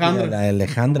como Como tú, Alejandra. la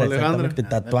Alejandra, Como Alejandra. exactamente,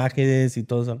 tatuajes y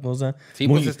toda esa cosa. Sí,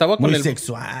 pues estaba con muy el-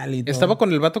 sexual y todo. Estaba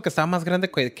con el vato que estaba más grande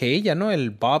que ella, ¿no?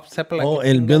 El Bob Zeppelin. Oh,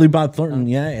 el Billy Bob Thornton,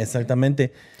 ya,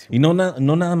 exactamente. Y no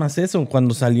nada más eso.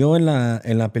 Cuando salió en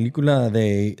la película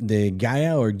de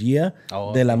Gaia o Gia,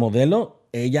 Oh, de la modelo,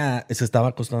 ella se estaba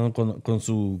acostando con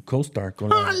su co-star. Con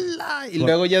la- ¡Hala! Y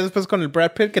luego ya después con el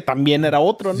Brad Pitt, que también era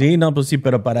otro, ¿no? Sí, no, pues sí,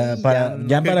 pero para que con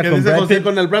dice Brad José, Pitt-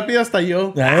 con el Brad Pitt hasta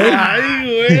yo. Ay.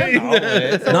 Ay, güey. No,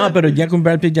 güey. No, pero ya con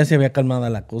Brad Pitt ya se había calmado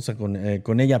la cosa con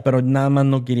ella, pero nada más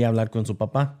no quería hablar con su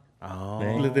papá. Oh.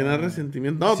 Le tenía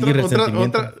resentimiento. No, Sí, otra,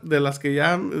 resentimiento. otra de las que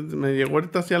ya me llegó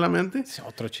ahorita hacia la mente. Sí,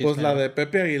 otro chiste. Pues la de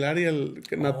Pepe Aguilar y el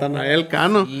Natanael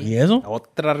Cano. ¿Y eso?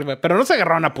 Otra rival. Pero no se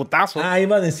agarraron a putazos.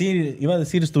 Iba a decir,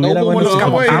 estuviera No hubo bueno. los si-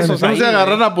 No, güey, camotazos no ahí, se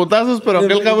agarraron a putazos, pero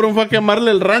aquel cabrón fue a quemarle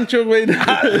el rancho, güey.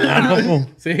 ¿Cómo?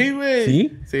 Sí, güey.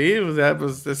 ¿Sí? Sí, o sea,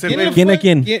 pues ese ¿Quién güey. le ¿Quién fue? a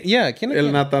quién? Ya, ¿quién a El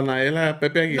quién? Natanael a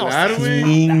Pepe Aguilar, No, güey.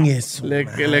 ¿Quién es? Le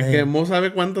quemó,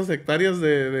 ¿sabe cuántas hectáreas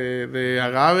de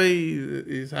agave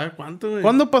y ¿sabe cuánto, güey?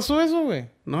 ¿Cuándo pasó eso, güey?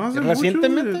 No, hace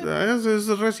 ¿Recientemente? mucho, güey. Es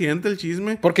reciente el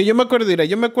chisme. Porque yo me acuerdo, mira,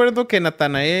 yo me acuerdo que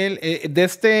Natanael,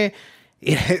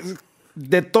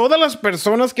 de todas las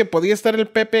personas que podía estar el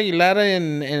Pepe Aguilar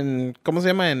en ¿cómo se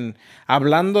llama?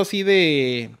 Hablando así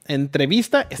de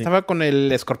entrevista, estaba con el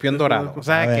escorpión dorado. O A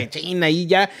sea, ver. que china, ahí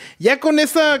ya con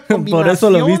esa combinación. Por eso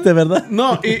lo viste, ¿verdad?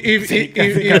 No,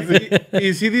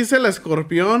 y sí dice el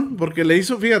escorpión, porque le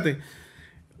hizo, fíjate,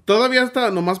 todavía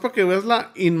está, nomás para que veas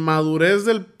la inmadurez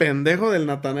del pendejo del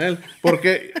Natanael.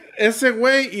 Porque ese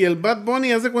güey y el Bad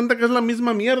Bunny, haz de cuenta que es la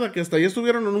misma mierda, que hasta ahí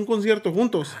estuvieron en un concierto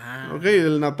juntos. Ok,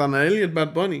 el Natanael y el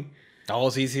Bad Bunny. Oh,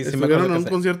 sí, me Estuvieron acuerdo en que un sí,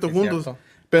 concierto es juntos. cierto.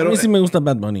 Pero a mí sí me gusta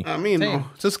Bad Bunny. a mí Sí. no.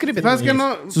 Suscríbete. ¿Sabes qué?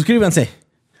 No, Suscríbanse.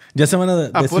 Ya se van a a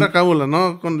decir- pura cábula,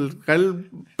 ¿no? Con el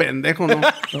pendejo, ¿no?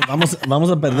 vamos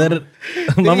a perder,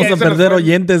 vamos ahí a se nos perder fue.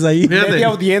 oyentes ahí. Fíjate. Media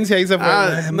audiencia ahí se fue.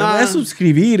 Me voy a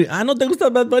suscribir. ¿No te gusta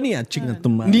Bad Bunny? Chinga tu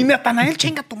madre. Ni Natanael,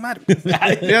 chinga tu madre.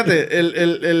 Fíjate,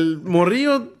 el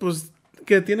morrillo, pues,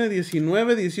 que tiene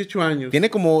 19, 18 años. Tiene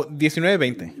como 19,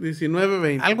 20. 19,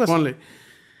 20. Algo así. Ponle.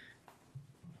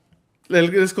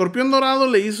 El escorpión dorado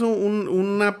le hizo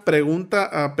una pregunta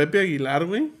a Pepe Aguilar,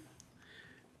 güey.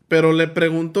 Pero le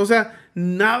preguntó, o sea,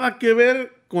 nada que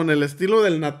ver con el estilo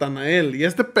del Natanael. Y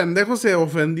este pendejo se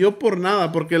ofendió por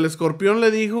nada, porque el escorpión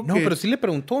le dijo No, que... pero sí le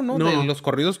preguntó, ¿no? No. De los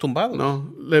corridos tumbados.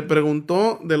 No, le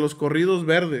preguntó de los corridos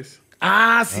verdes.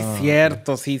 Ah, sí,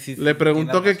 cierto. Sí. Le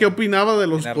preguntó que qué opinaba de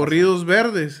los Tiene corridos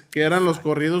verdes, que eran los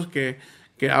corridos que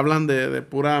hablan de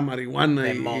pura marihuana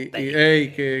De y, mota.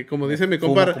 ey, que como dice mi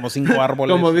Fumo compa, como 5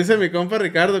 árboles. como dice mi compa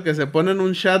Ricardo, que se ponen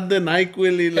un shot de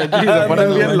NyQuil y la se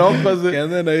ponen bien locos. Que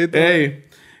andan ahí todo. Ey,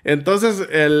 entonces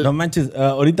el No manches,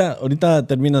 ahorita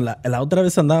termino. La otra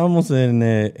vez andábamos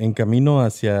en camino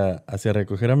hacia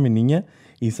recoger a mi niña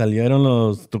y salieron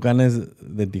los tucanes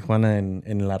de Tijuana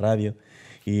en la radio.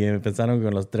 Y empezaron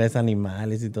con los 3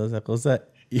 animales y toda esa cosa.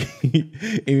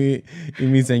 Y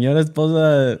mi señora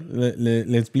esposa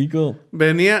le explico.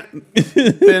 venía,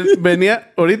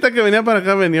 ahorita que venía para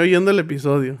acá, venía oyendo el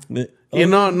episodio. Y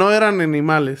no eran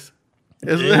animales.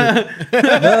 Es-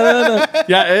 No.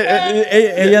 ya,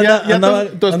 Ella ya andaba-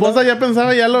 tu esposa ya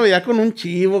pensaba, ya lo veía con un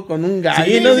chivo, con un gallo.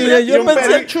 Sí, no, y yo un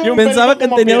pensé- pensaba que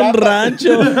como tenía un pirata.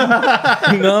 rancho.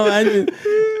 No manches.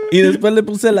 Y después le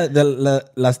puse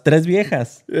las 3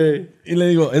 viejas. Y le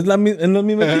digo, es la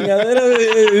misma chingadera.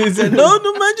 Y dice, no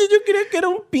manches, yo creía que era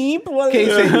un pimp o algo. ¿Qué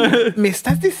dice? ¿Me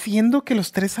estás diciendo que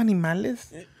los 3 animales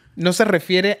no se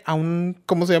refiere a un,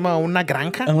 ¿cómo se llama? A una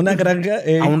granja. A una granja.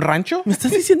 ¿A un rancho? ¿Me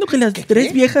estás diciendo que las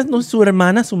 3 viejas no es su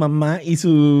hermana, su mamá y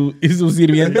su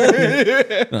sirvienta?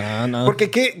 No.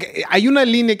 Porque hay una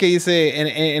línea que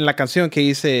dice en la canción que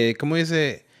dice, ¿cómo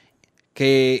dice?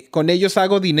 que con ellos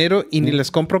hago dinero y ni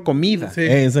les compro comida. Sí.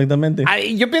 Exactamente.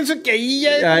 Ay, yo pienso que ahí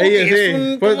ya Ahí, es sí.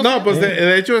 un... Pues, ¿cómo se no, llama? pues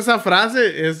de hecho esa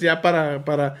frase es ya para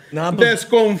No, pues-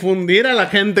 desconfundir a la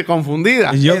gente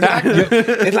confundida. Yo-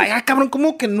 Es la, cabrón,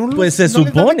 ¿cómo que no Pues se no les dan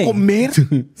de supone. comer?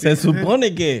 Se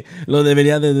supone que lo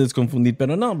debería de desconfundir,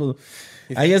 pero no. Pues,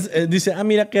 ahí dice,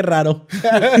 mira qué raro.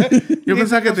 Yo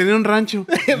pensaba que tenía un rancho.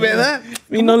 ¿Verdad?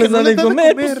 Y no les dan de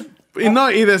comer. Pues, Y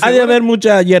no, y de ha de seguro, haber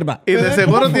mucha hierba. y de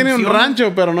seguro tiene un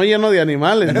rancho, pero no lleno de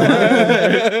animales. ¿no?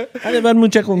 Ha de haber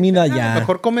mucha comida ya.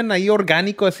 Mejor comen ahí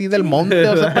orgánico así del monte,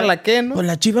 o sea, ¿para la qué, no? Pues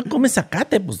la chiva come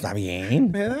zacate, pues está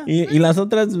bien. ¿Verdad? Y las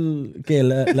otras, que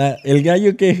el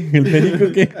gallo que, el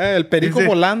perico que. El perico Dice,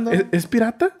 volando. ¿Es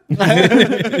pirata?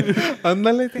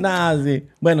 Ándale. Nah, sí.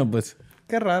 Bueno, pues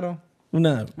Qué raro.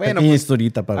 una Bueno, pequeña pues,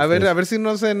 historita para A ver ustedes. si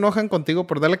no se enojan contigo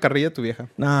por darle carrilla a tu vieja.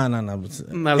 No. Pues,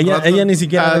 Al rato- ella ni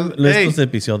siquiera ve Ey, estos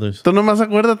episodios. Tú nomás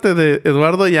acuérdate de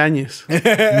Eduardo Yáñez.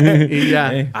 Y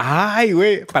ya. Eh.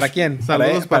 Güey. ¿Para quién?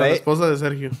 Saludos para la e- esposa de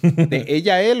Sergio. ¿De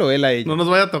ella a él o él a ella? No nos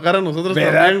vaya a tocar a nosotros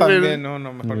 ¿Verdad? también, güey. También.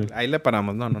 No, mejor. Ahí le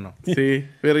paramos. No. Sí,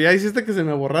 pero ya hiciste que se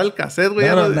me borrara el cassette, güey.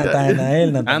 ya No, no- ya-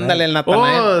 Natanael. Ándale, el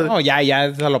Natanael. Oh. No,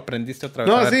 ya se lo prendiste otra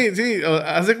vez. A No, ver. sí.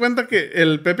 Hace cuenta que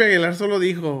el Pepe Aguilar solo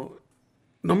dijo,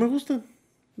 no me gustan.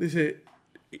 Dice,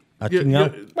 Ah, yo- chingado.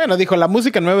 yo- Bueno, dijo, la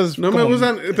música nueva es no me como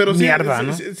gustan, pero sí, mierda, sí,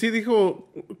 ¿no? sí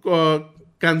dijo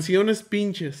canciones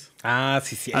pinches.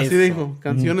 Sí. Así eso. dijo,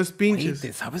 canciones Güey, pinches.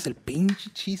 ¿te sabes el pinche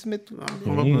chisme tú? No,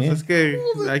 como, Sí, pues es que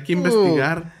hay que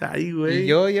investigar. Ay, Y güey.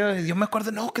 yo me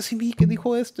acuerdo, no, que sí vi que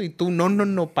dijo esto. Y tú,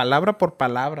 no, palabra por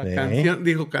palabra. Sí.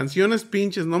 Dijo, canciones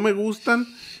pinches, no me gustan.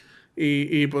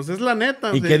 Y pues es la neta.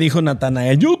 ¿Y o sea, qué dijo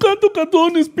Natanael? Yo canto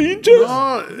cantones, pinches.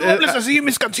 No, así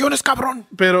mis canciones, cabrón.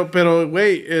 pero,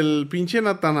 güey, el pinche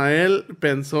Natanael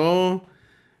pensó...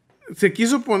 Se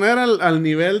quiso poner al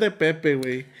nivel de Pepe,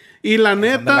 güey. Y la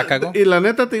neta... la cagó? Y la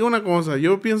neta te digo una cosa.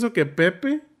 Yo pienso que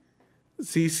Pepe...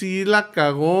 Sí la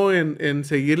cagó en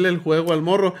seguirle el juego al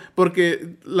morro.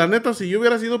 Porque, la neta, si yo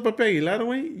hubiera sido Pepe Aguilar,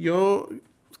 güey... Yo...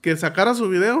 Que sacara su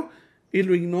video... Y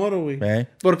lo ignoro, güey.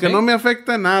 Porque ¿Sí? no me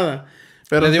afecta en nada.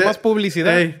 Pero Le dio más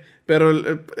publicidad. Pero,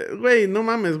 güey, no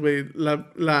mames, güey.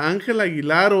 La Ángela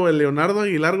Aguilar o el Leonardo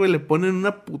Aguilar, güey, le ponen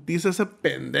una putiza a ese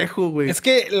pendejo, güey. Es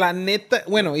que la neta,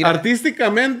 bueno, mira,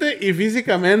 Artísticamente y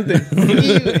físicamente.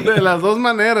 güey. De las dos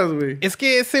maneras, güey. es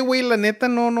que ese güey, la neta,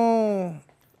 no.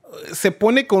 Se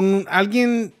pone con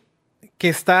alguien que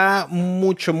está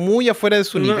muy afuera de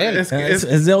su No, nivel.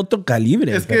 Es de otro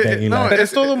calibre. es que, Pepe Aguilar. no, Pero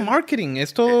es todo marketing,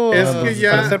 es todo es que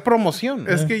ya- para hacer promoción.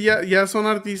 Es que ya son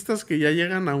artistas que ya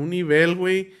llegan a un nivel,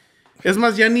 güey. Es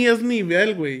más, ya ni es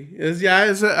nivel, güey. Es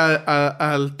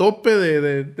al tope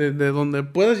de donde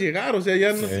puedes llegar. O sea,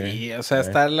 ya no... Sí, o sea,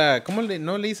 está la...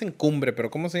 no le dicen cumbre,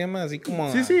 pero ¿cómo se llama? Así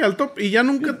como... Sí, al top. Y ya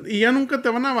nunca te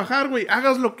van a bajar, güey.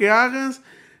 Hagas lo que hagas,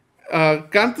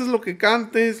 cantes lo que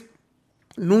cantes,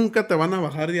 nunca te van a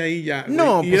bajar de ahí ya. güey.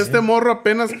 No, Y pues, este morro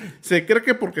apenas se cree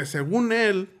que porque según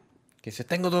él, Que si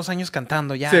tengo 2 años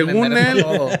cantando ya. según me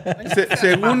merezco él, todo.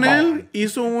 según él,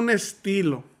 hizo un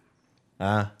estilo.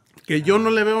 Ah. Que yo no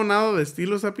le veo nada de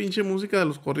estilo a esa pinche música de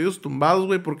los corridos tumbados,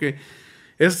 güey, porque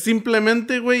es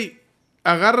simplemente, güey,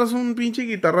 agarras un pinche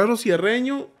guitarrero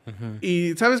cierreño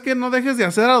y, ¿sabes qué? No dejes de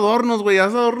hacer adornos, güey,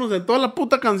 haz adornos de toda la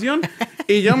puta canción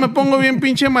y yo me pongo bien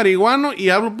pinche marihuano y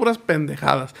hablo puras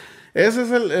pendejadas. Ese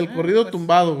es el corrido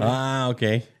tumbado, güey. Ah, ok.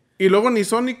 Y luego ni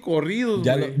son ni corridos,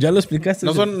 güey. Ya lo explicaste.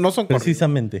 No son corridos.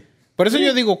 Precisamente. Por eso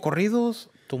yo digo corridos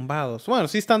tumbados. Bueno,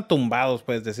 sí están tumbados,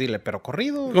 puedes decirle, pero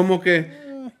corridos. Como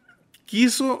que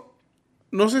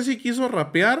no sé si quiso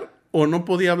rapear o no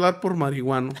podía hablar por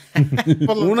marihuano.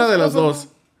 Una de las dos.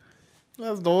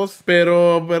 Las dos.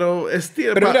 Pero Pero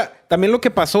mira, también lo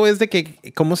que pasó es de que,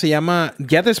 ¿cómo se llama?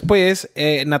 Ya después,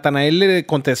 Natanael le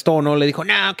contestó, ¿no? Le dijo,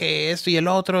 no, que esto y el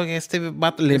otro, que este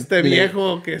vato...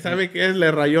 viejo que sabe que es, le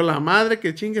rayó la madre,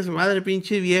 que chingue su madre,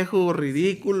 pinche viejo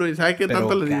ridículo, y sabe qué Pero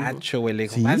tanto le dijo. gacho, güey. Le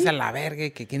dijo, ¿Sí? váyanse a la verga,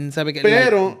 que quién sabe qué.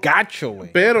 Pero- Gacho, güey.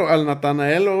 Pero al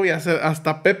Natanael, güey,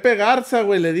 hasta Pepe Garza,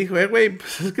 güey, le dijo, güey,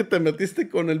 pues es que te metiste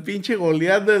con el pinche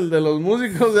Goliat de los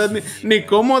músicos, o sea, ni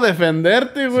cómo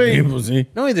defenderte, güey. Sí, pues sí.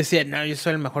 No, y decía, no, yo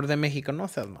soy el mejor de México. No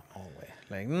seas mamón, güey.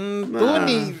 Like, tú Nah.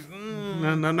 ni...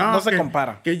 No se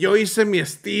compara. Que yo hice mi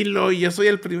estilo y yo soy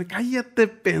el primer. Cállate,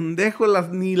 pendejo.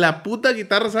 Ni la puta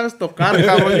guitarra sabes tocar,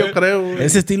 cabrón, yo creo, güey.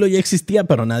 Ese estilo ya existía,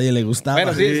 pero a nadie le gustaba.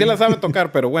 Bueno, sí la sabe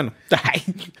tocar, pero bueno. Ay.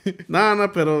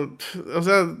 No, pero, o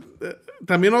sea,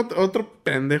 también otro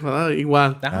pendejo, ¿no?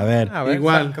 Igual. A ver,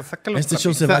 igual. Sácalo este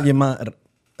rápido. show se va a llamar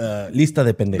Lista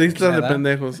de Pendejos. Listas de ¿verdad?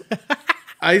 pendejos.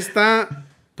 Ahí está.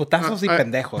 Putazos y Ah,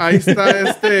 pendejos. Ahí está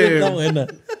Está buena.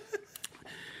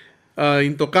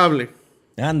 Intocable.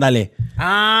 Ándale.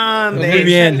 Ándale. Muy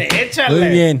bien. Échale. Muy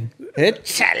bien.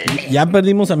 Échale. Ya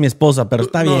perdimos a mi esposa, pero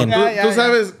está No, bien.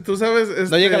 tú sabes.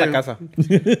 No llega a la casa.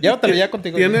 Llévatelo ya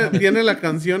contigo. Tiene la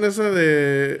canción esa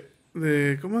de.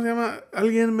 ¿Cómo se llama?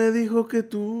 Alguien me dijo que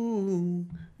tú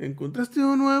encontraste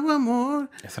un nuevo amor.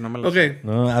 Esa no me la Ok, sé.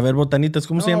 No, a ver, botanitas,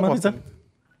 ¿cómo se No, llama esa?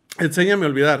 enséñame a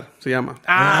olvidar, se llama.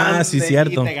 Ah, sí,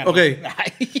 cierto. Ok.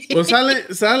 Pues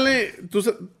sale.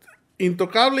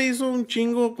 Intocable hizo un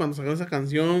chingo cuando sacó esa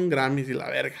canción, Grammys y la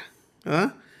verga.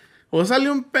 ¿Ah? O sale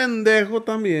un pendejo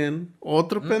también,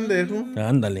 otro pendejo.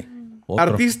 Ándale. Otro.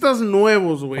 Artistas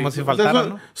nuevos, güey. Como si O sea, faltara, son,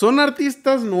 ¿no? son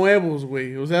artistas nuevos,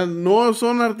 güey. O sea, no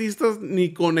son artistas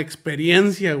ni con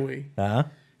experiencia, güey. Ah,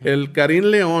 El Karim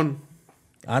León.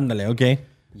 ándale, ok.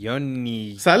 Yo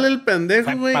ni... Sale el pendejo,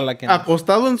 Saca güey, la que no.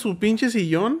 acostado en su pinche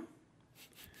sillón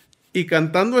y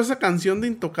cantando esa canción de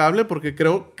Intocable, porque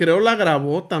creo la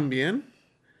grabó también.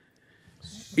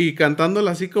 Y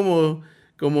cantándola así como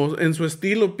en su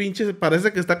estilo, pinche,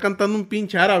 parece que está cantando un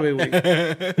pinche árabe, güey.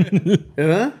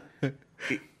 ¿Verdad?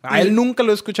 A él nunca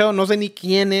lo he escuchado. No sé ni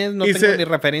quién es. No Y tengo se- ni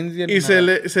referencia. ni Y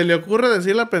nada. se le ocurre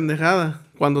decir la pendejada.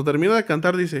 Cuando termina de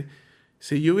cantar, dice: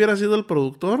 si yo hubiera sido el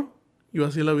productor, yo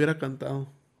así la hubiera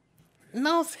cantado.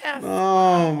 No seas...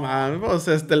 No, man. Pues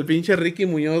el pinche Ricky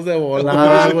Muñoz de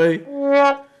volada, güey.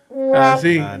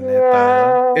 Así. La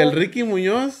neta. El Ricky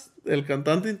Muñoz, el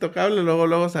cantante Intocable,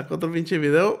 luego sacó otro pinche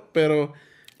video,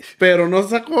 pero no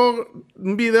sacó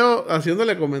un video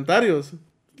haciéndole comentarios.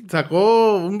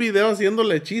 Sacó un video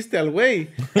haciéndole chiste al güey.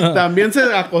 También se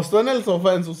acostó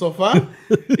en su sofá,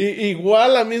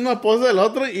 igual la misma pose del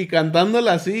otro y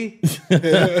cantándole así.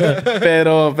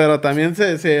 pero también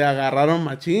se agarraron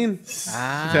machín.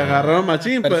 Ah. Se agarraron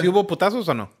machín. ¿Pero Pues, sí hubo putazos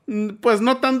o no? pues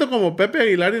no tanto como Pepe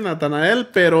Aguilar y Natanael,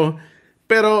 pero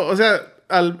o sea,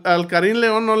 al Karim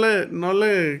León no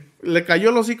le cayó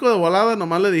el hocico de volada,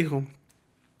 nomás le dijo.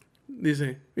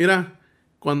 Dice, mira,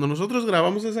 cuando nosotros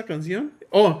grabamos esa canción,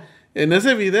 en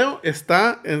ese video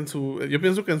está yo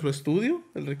pienso que en su estudio,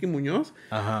 el Ricky Muñoz,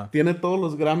 Ajá. tiene todos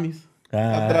los Grammys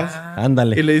Ah, atrás.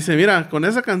 Ándale. Y le dice, mira, con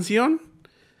esa canción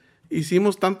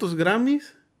hicimos tantos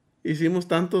Grammys, hicimos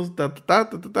tantos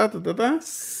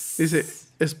Dice,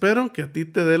 espero que a ti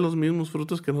te dé los mismos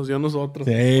frutos que nos dio a nosotros.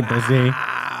 Sí, pues sí.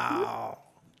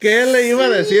 ¿Qué le iba a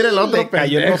decir el otro Le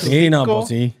cayó el pendejo? Sí, no, pues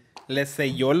sí. Le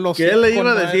selló los... ¿Qué le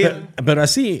iba a decir? Pero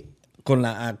así, con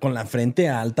la frente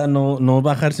alta, no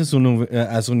bajarse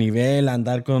a su nivel,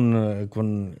 andar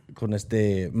con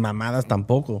mamadas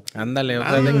tampoco. Ándale, o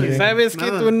sea, Ándale, de que sabes que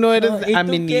nada. tú no eres ¿Y a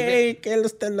tú mi nivel. qué?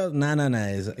 No,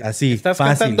 es así, Estás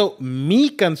fácil. cantando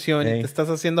mi canción y Ey. te estás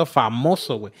haciendo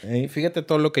famoso, güey. Ey. Fíjate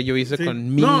todo lo que yo hice Sí.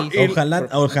 con mi... No, y-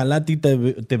 Ojalá a ti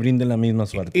te brinde la misma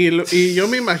suerte. Y yo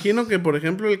me imagino que, por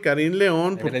ejemplo, el Karim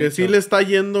León, porque Veredicto. sí le está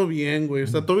yendo bien, güey. O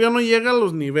sea, todavía no llega a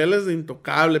los niveles de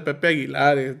Intocable, Pepe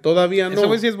Aguilar. Todavía ¿Ese no.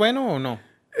 güey sí es bueno o no?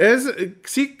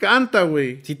 Sí canta,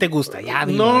 güey. Sí te gusta, ya,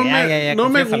 dilo, ya, no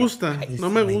me confiésalo. gusta, no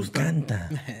me gusta. encanta.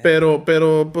 Pero,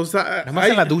 pues... Nomás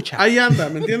en la ducha. Ahí anda,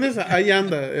 ¿me entiendes? Ahí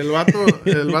anda. El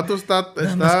vato está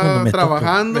más cuando me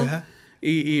trabajando. Ajá.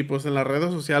 Y pues en las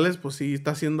redes sociales, pues sí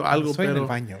está haciendo algo, Estoy en pero... el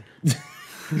baño.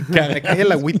 Me cae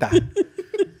el agüita.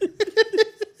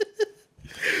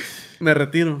 Me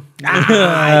retiro.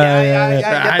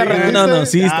 Ya te rendiste. No,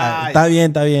 sí, Ay.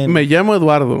 está bien. Me llamo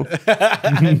Eduardo.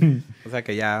 O sea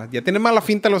que ya tiene mala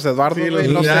finta los Eduardos, Sí, güey.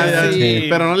 los- No ya, sé ya, si... sí.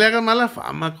 Pero no le hagan mala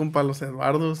fama, compa, los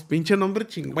Eduardos. Pinche nombre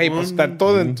chingón. Güey, pues está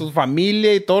todo en tu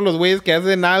familia y todos los güeyes que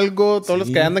hacen algo, todos los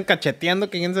Sí. que andan cacheteando,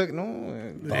 que quién sabe... No,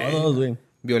 güey. Todos, güey.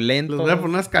 Violento. Les voy a poner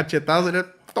unas cachetadas. Sería,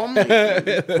 tome.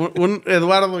 un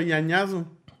Eduardo Yañazo.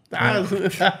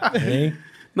 Ey.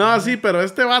 No, sí, pero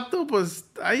este vato, pues,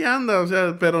 ahí anda. O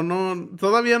sea, pero no...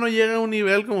 Todavía no llega a un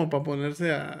nivel como para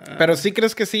ponerse a... Pero sí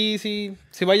crees que sí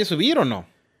vaya a subir o no.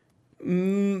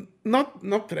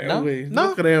 No creo, ¿No? güey. ¿No?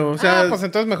 No creo. O sea, pues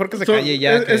entonces mejor que se son- calle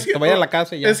ya, que que- vaya a la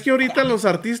casa y ya. Es que ahorita los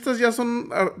artistas ya son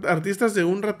artistas de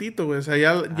un ratito, güey. O sea,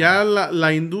 ya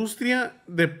la industria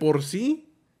de por sí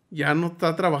ya no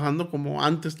está trabajando como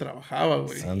antes trabajaba,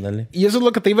 güey. Ándale. Y eso es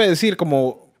lo que te iba a decir,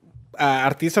 como a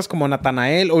artistas como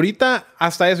Natanael. Ahorita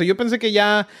hasta eso. Yo pensé que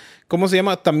ya, ¿cómo se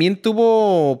llama? También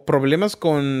tuvo problemas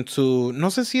con su, no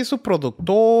sé si es su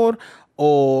productor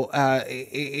o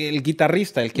el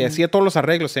guitarrista, el que hacía todos los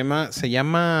arreglos. Se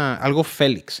llama algo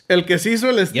Félix. El que sí hizo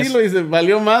el estilo Yes. y se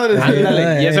valió madre. sí.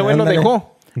 Ándale, y ese güey lo Ándale.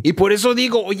 dejó. Y por eso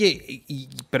digo, oye,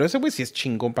 pero ese güey sí es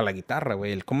chingón para la guitarra,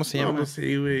 güey. ¿Cómo se No, llama? pues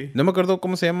sí, güey. No me acuerdo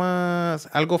cómo se llama,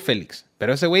 algo Félix.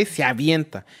 Pero ese güey se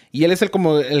avienta. Y él es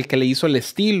como el que le hizo el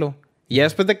estilo. Y ya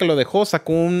después de que lo dejó,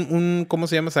 sacó ¿cómo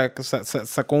se llama?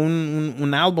 Sacó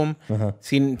un álbum. Ajá.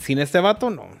 Sin este vato,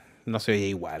 no. no se oye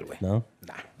igual, güey. ¿No?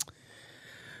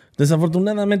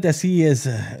 Desafortunadamente así es.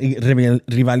 Y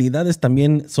rivalidades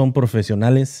también son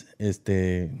profesionales.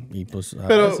 Y pues a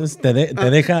veces te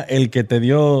deja el que te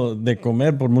dio de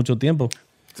comer por mucho tiempo.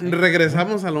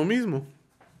 Regresamos a lo mismo.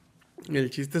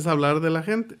 El chiste es hablar de la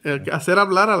gente, hacer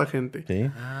hablar a la gente. Sí.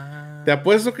 Te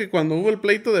apuesto que cuando hubo el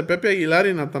pleito de Pepe Aguilar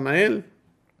y Natanael,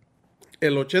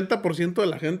 el 80% de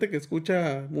la gente que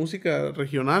escucha música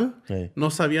regional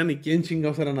no sabía ni quién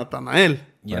chingados era Natanael.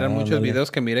 Y eran muchos videos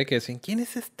que miré que decían, ¿quién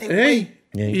es este güey?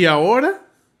 Y ahora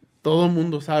todo el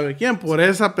mundo sabe quién por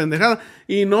esa pendejada.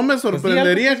 Y no me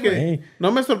sorprendería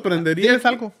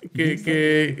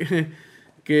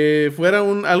que fuera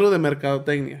algo de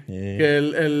mercadotecnia. Que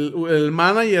el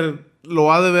manager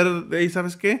lo ha de ver,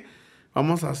 ¿sabes qué?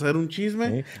 Vamos a hacer un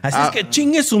chisme. Así es que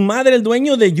chingue su madre el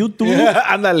dueño de YouTube.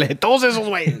 Ándale, todos esos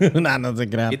güeyes. No se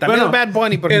crean. Y también Bad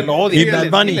Bunny, porque lo odio. Y Bad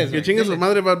Bunny. Que chingue su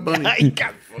madre Bad Bunny. Ay,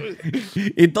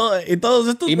 y todos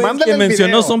estos y güeyes que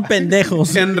mencionó video. son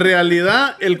pendejos. En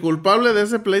realidad, el culpable de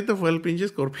ese pleito fue el pinche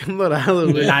escorpión dorado,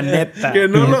 güey. La neta. Que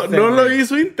no lo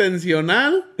hizo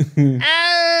intencional.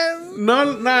 No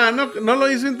lo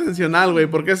hizo intencional, güey.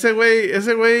 Porque ese güey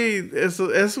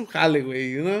es su jale,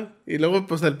 güey, ¿no? Y luego,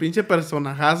 pues, el pinche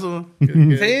personajazo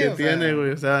que tiene,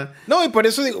 güey. O sea... No, y por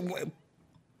eso digo...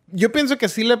 Yo pienso que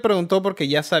sí le preguntó porque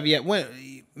ya sabía... Bueno,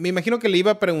 me imagino que le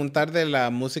iba a preguntar de la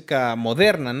música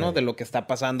moderna, ¿no? De lo que está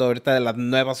pasando ahorita, de las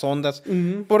nuevas ondas.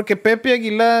 Porque Pepe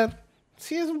Aguilar...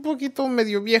 Sí, es un poquito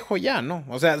medio viejo ya, ¿no?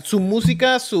 O sea, su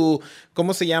música,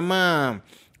 ¿cómo se llama?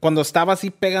 Cuando estaba así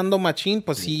pegando machín,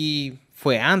 pues sí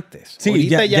fue antes. Sí,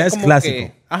 ahorita ya es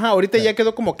clásico. Ahorita ya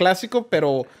quedó como clásico,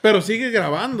 pero... Pero sigue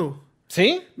grabando.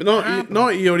 ¿Sí?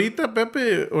 Y ahorita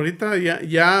Pepe,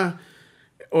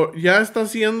 ya está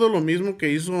haciendo lo mismo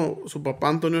que hizo su papá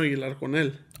Antonio Aguilar con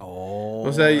él.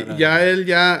 O sea, él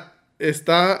ya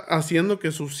está haciendo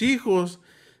que sus hijos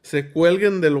se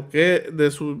cuelguen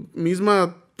de su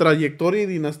misma trayectoria y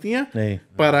dinastía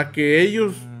para que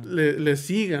ellos le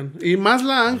sigan. Y más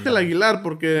la Ángela Aguilar,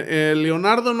 porque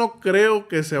Leonardo no creo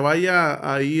que se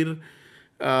vaya a ir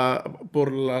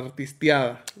por la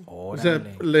artisteada. O sea,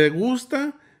 le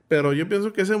gusta, pero yo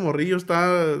pienso que ese morrillo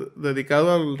está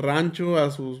dedicado al rancho,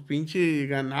 a sus pinche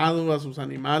ganado, a sus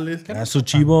animales. A su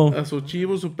chivo. A su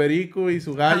chivo, su perico y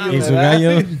su gallo. Y su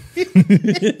gallo.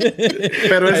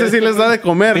 Pero ese sí les da de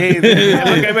comer.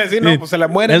 Pues se la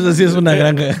muere. Eso sí es una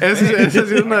granja. Ese sí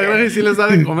es una granja y sí les da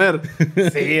de comer.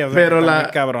 Sí, o sea, pero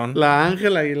cabrón. La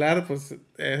Ángela Aguilar, pues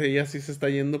ella sí se está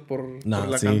yendo por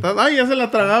la cantada. Ay, ya se la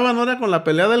tragaban ahora con la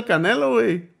pelea del Canelo,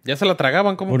 güey. ¿Ya se la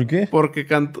tragaban? ¿Cómo? ¿Por qué? Porque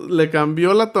le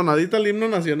cambió la tonadita al himno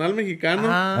nacional mexicano.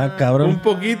 Cabrón. Un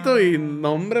poquito y,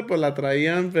 no, hombre, pues la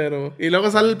traían, pero... Y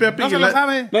luego sale el Pepe Aguilar. No se lo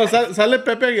sabe. No, sale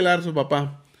Pepe Aguilar, su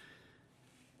papá.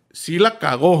 Sí la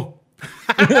cagó.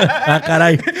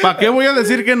 Caray. ¿Para qué voy a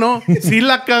decir que no? Sí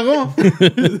la cagó.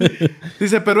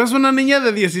 Dice, pero es una niña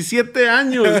de 17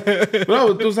 años.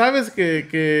 No, tú sabes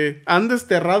que han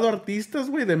desterrado artistas,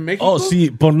 güey, de México. Oh,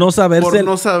 sí, por no saberse. Por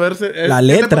no saberse. La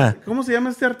letra. ¿Cómo se llama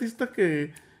este artista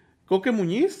que... Coque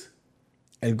Muñiz?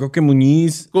 El Coque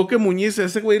Muñiz. Coque Muñiz,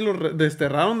 ese güey lo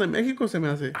desterraron de México, se me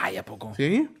hace. Ay, ¿a poco?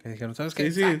 ¿Sí? Que dijeron, ¿sabes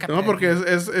qué? Sí. No, porque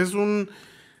es un...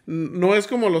 No es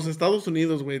como los Estados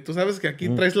Unidos, güey. Tú sabes que aquí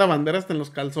traes la bandera hasta en los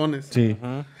calzones. Sí.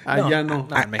 Allá no.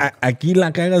 Aquí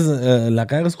la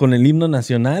cagas con el himno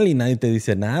nacional y nadie te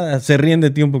dice nada. Se ríen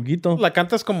de ti un poquito. La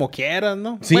cantas como quieras,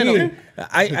 ¿no? Sí. Bueno,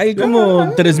 hay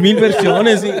como 3,000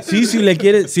 versiones. Sí, si le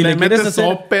quieres hacer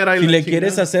ópera y si la le chingada.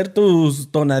 quieres hacer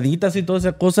tus tonaditas y toda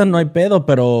esa cosa, no hay pedo.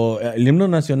 Pero el himno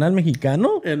nacional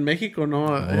mexicano, En México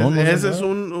no. No, Ese es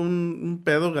un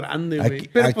pedo grande, güey.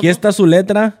 aquí está su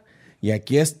letra. Y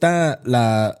aquí está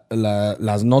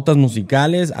las notas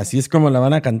musicales, así es como la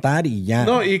van a cantar y ya.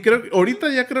 No, y ahorita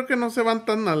creo que no se van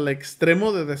tan al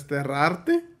extremo de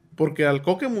desterrarte, porque al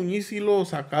Coque Muñiz sí lo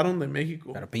sacaron de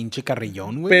México. pero pinche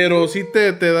carrillón, güey. Pero sí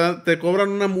te cobran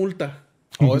una multa.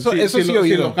 Eso sí he Si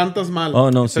oído. lo cantas mal.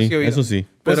 Oh, no, Eso sí, sí he oído. eso sí.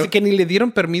 Pues Pero- que ni le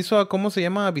dieron permiso a, ¿cómo se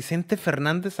llama? A Vicente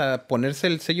Fernández a ponerse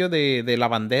el sello de la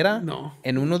bandera. No.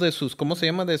 En uno de sus, ¿cómo se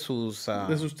llama? De sus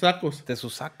sacos. de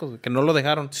sus sacos, güey, que no lo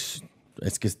dejaron.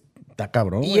 Es que está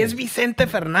cabrón. Y güey. es Vicente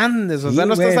Fernández, o Sí, sea,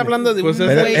 no güey. estás hablando de Pues un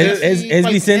Pero güey es así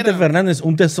Vicente cualquiera. Fernández,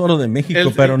 un tesoro de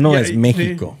México, pero no es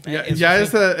México. Sí. Ya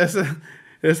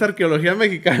es arqueología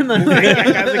mexicana.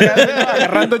 Casi,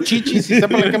 agarrando chichis y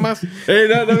sepa qué más. Ey,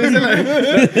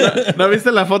 ¿no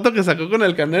viste la foto que sacó con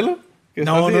el Canelo? Que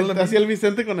No, está así, no la está así el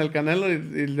Vicente con el Canelo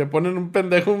y le ponen un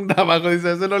pendejo abajo.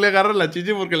 Dice, ese no le agarra la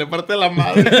chichi porque le parte la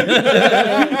madre.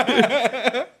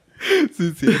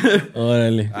 Sí, sí.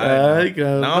 Órale. Ay,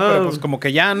 cabrón. No, pero pues como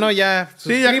que ya, ¿no? Ya.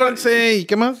 Sí, ya con- Suscríbanse. ¿Y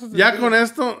qué más? Ya con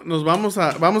esto nos vamos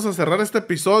a cerrar este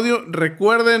episodio.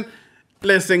 Recuerden,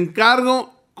 les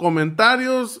encargo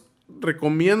comentarios,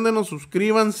 recomiéndenos,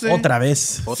 suscríbanse. Otra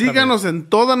vez. Síganos en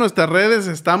todas nuestras redes.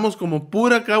 Estamos como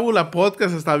Pura Cábula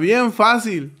Podcast. Está bien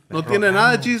fácil. No tiene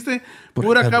nada de chiste.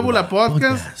 Pura Cábula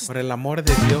Podcast. Por el amor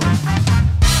de Dios.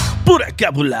 Pura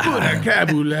cábula. Pura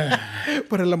Cábula.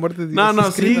 Por el amor de Dios. No,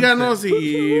 suscríbanse. síganos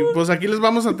y pues aquí les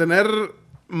vamos a tener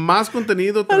más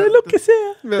contenido. Haré lo que sea.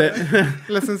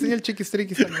 Les enseño el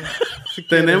chiquistriquis también. Si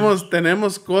quieren.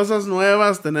 Tenemos cosas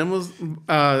nuevas, tenemos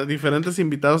diferentes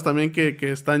invitados también que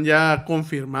están ya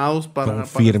confirmados para estar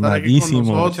aquí con Confirmadísimo.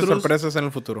 Muchas nosotros. sorpresas en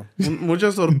el futuro.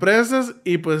 Muchas sorpresas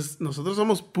y pues nosotros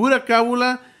somos Pura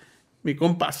Cábula. Mi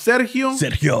compa Sergio.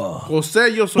 Sergio.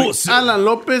 José, yo soy José. Alan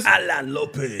López. Alan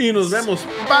López. Y nos vemos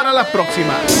para la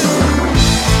próxima.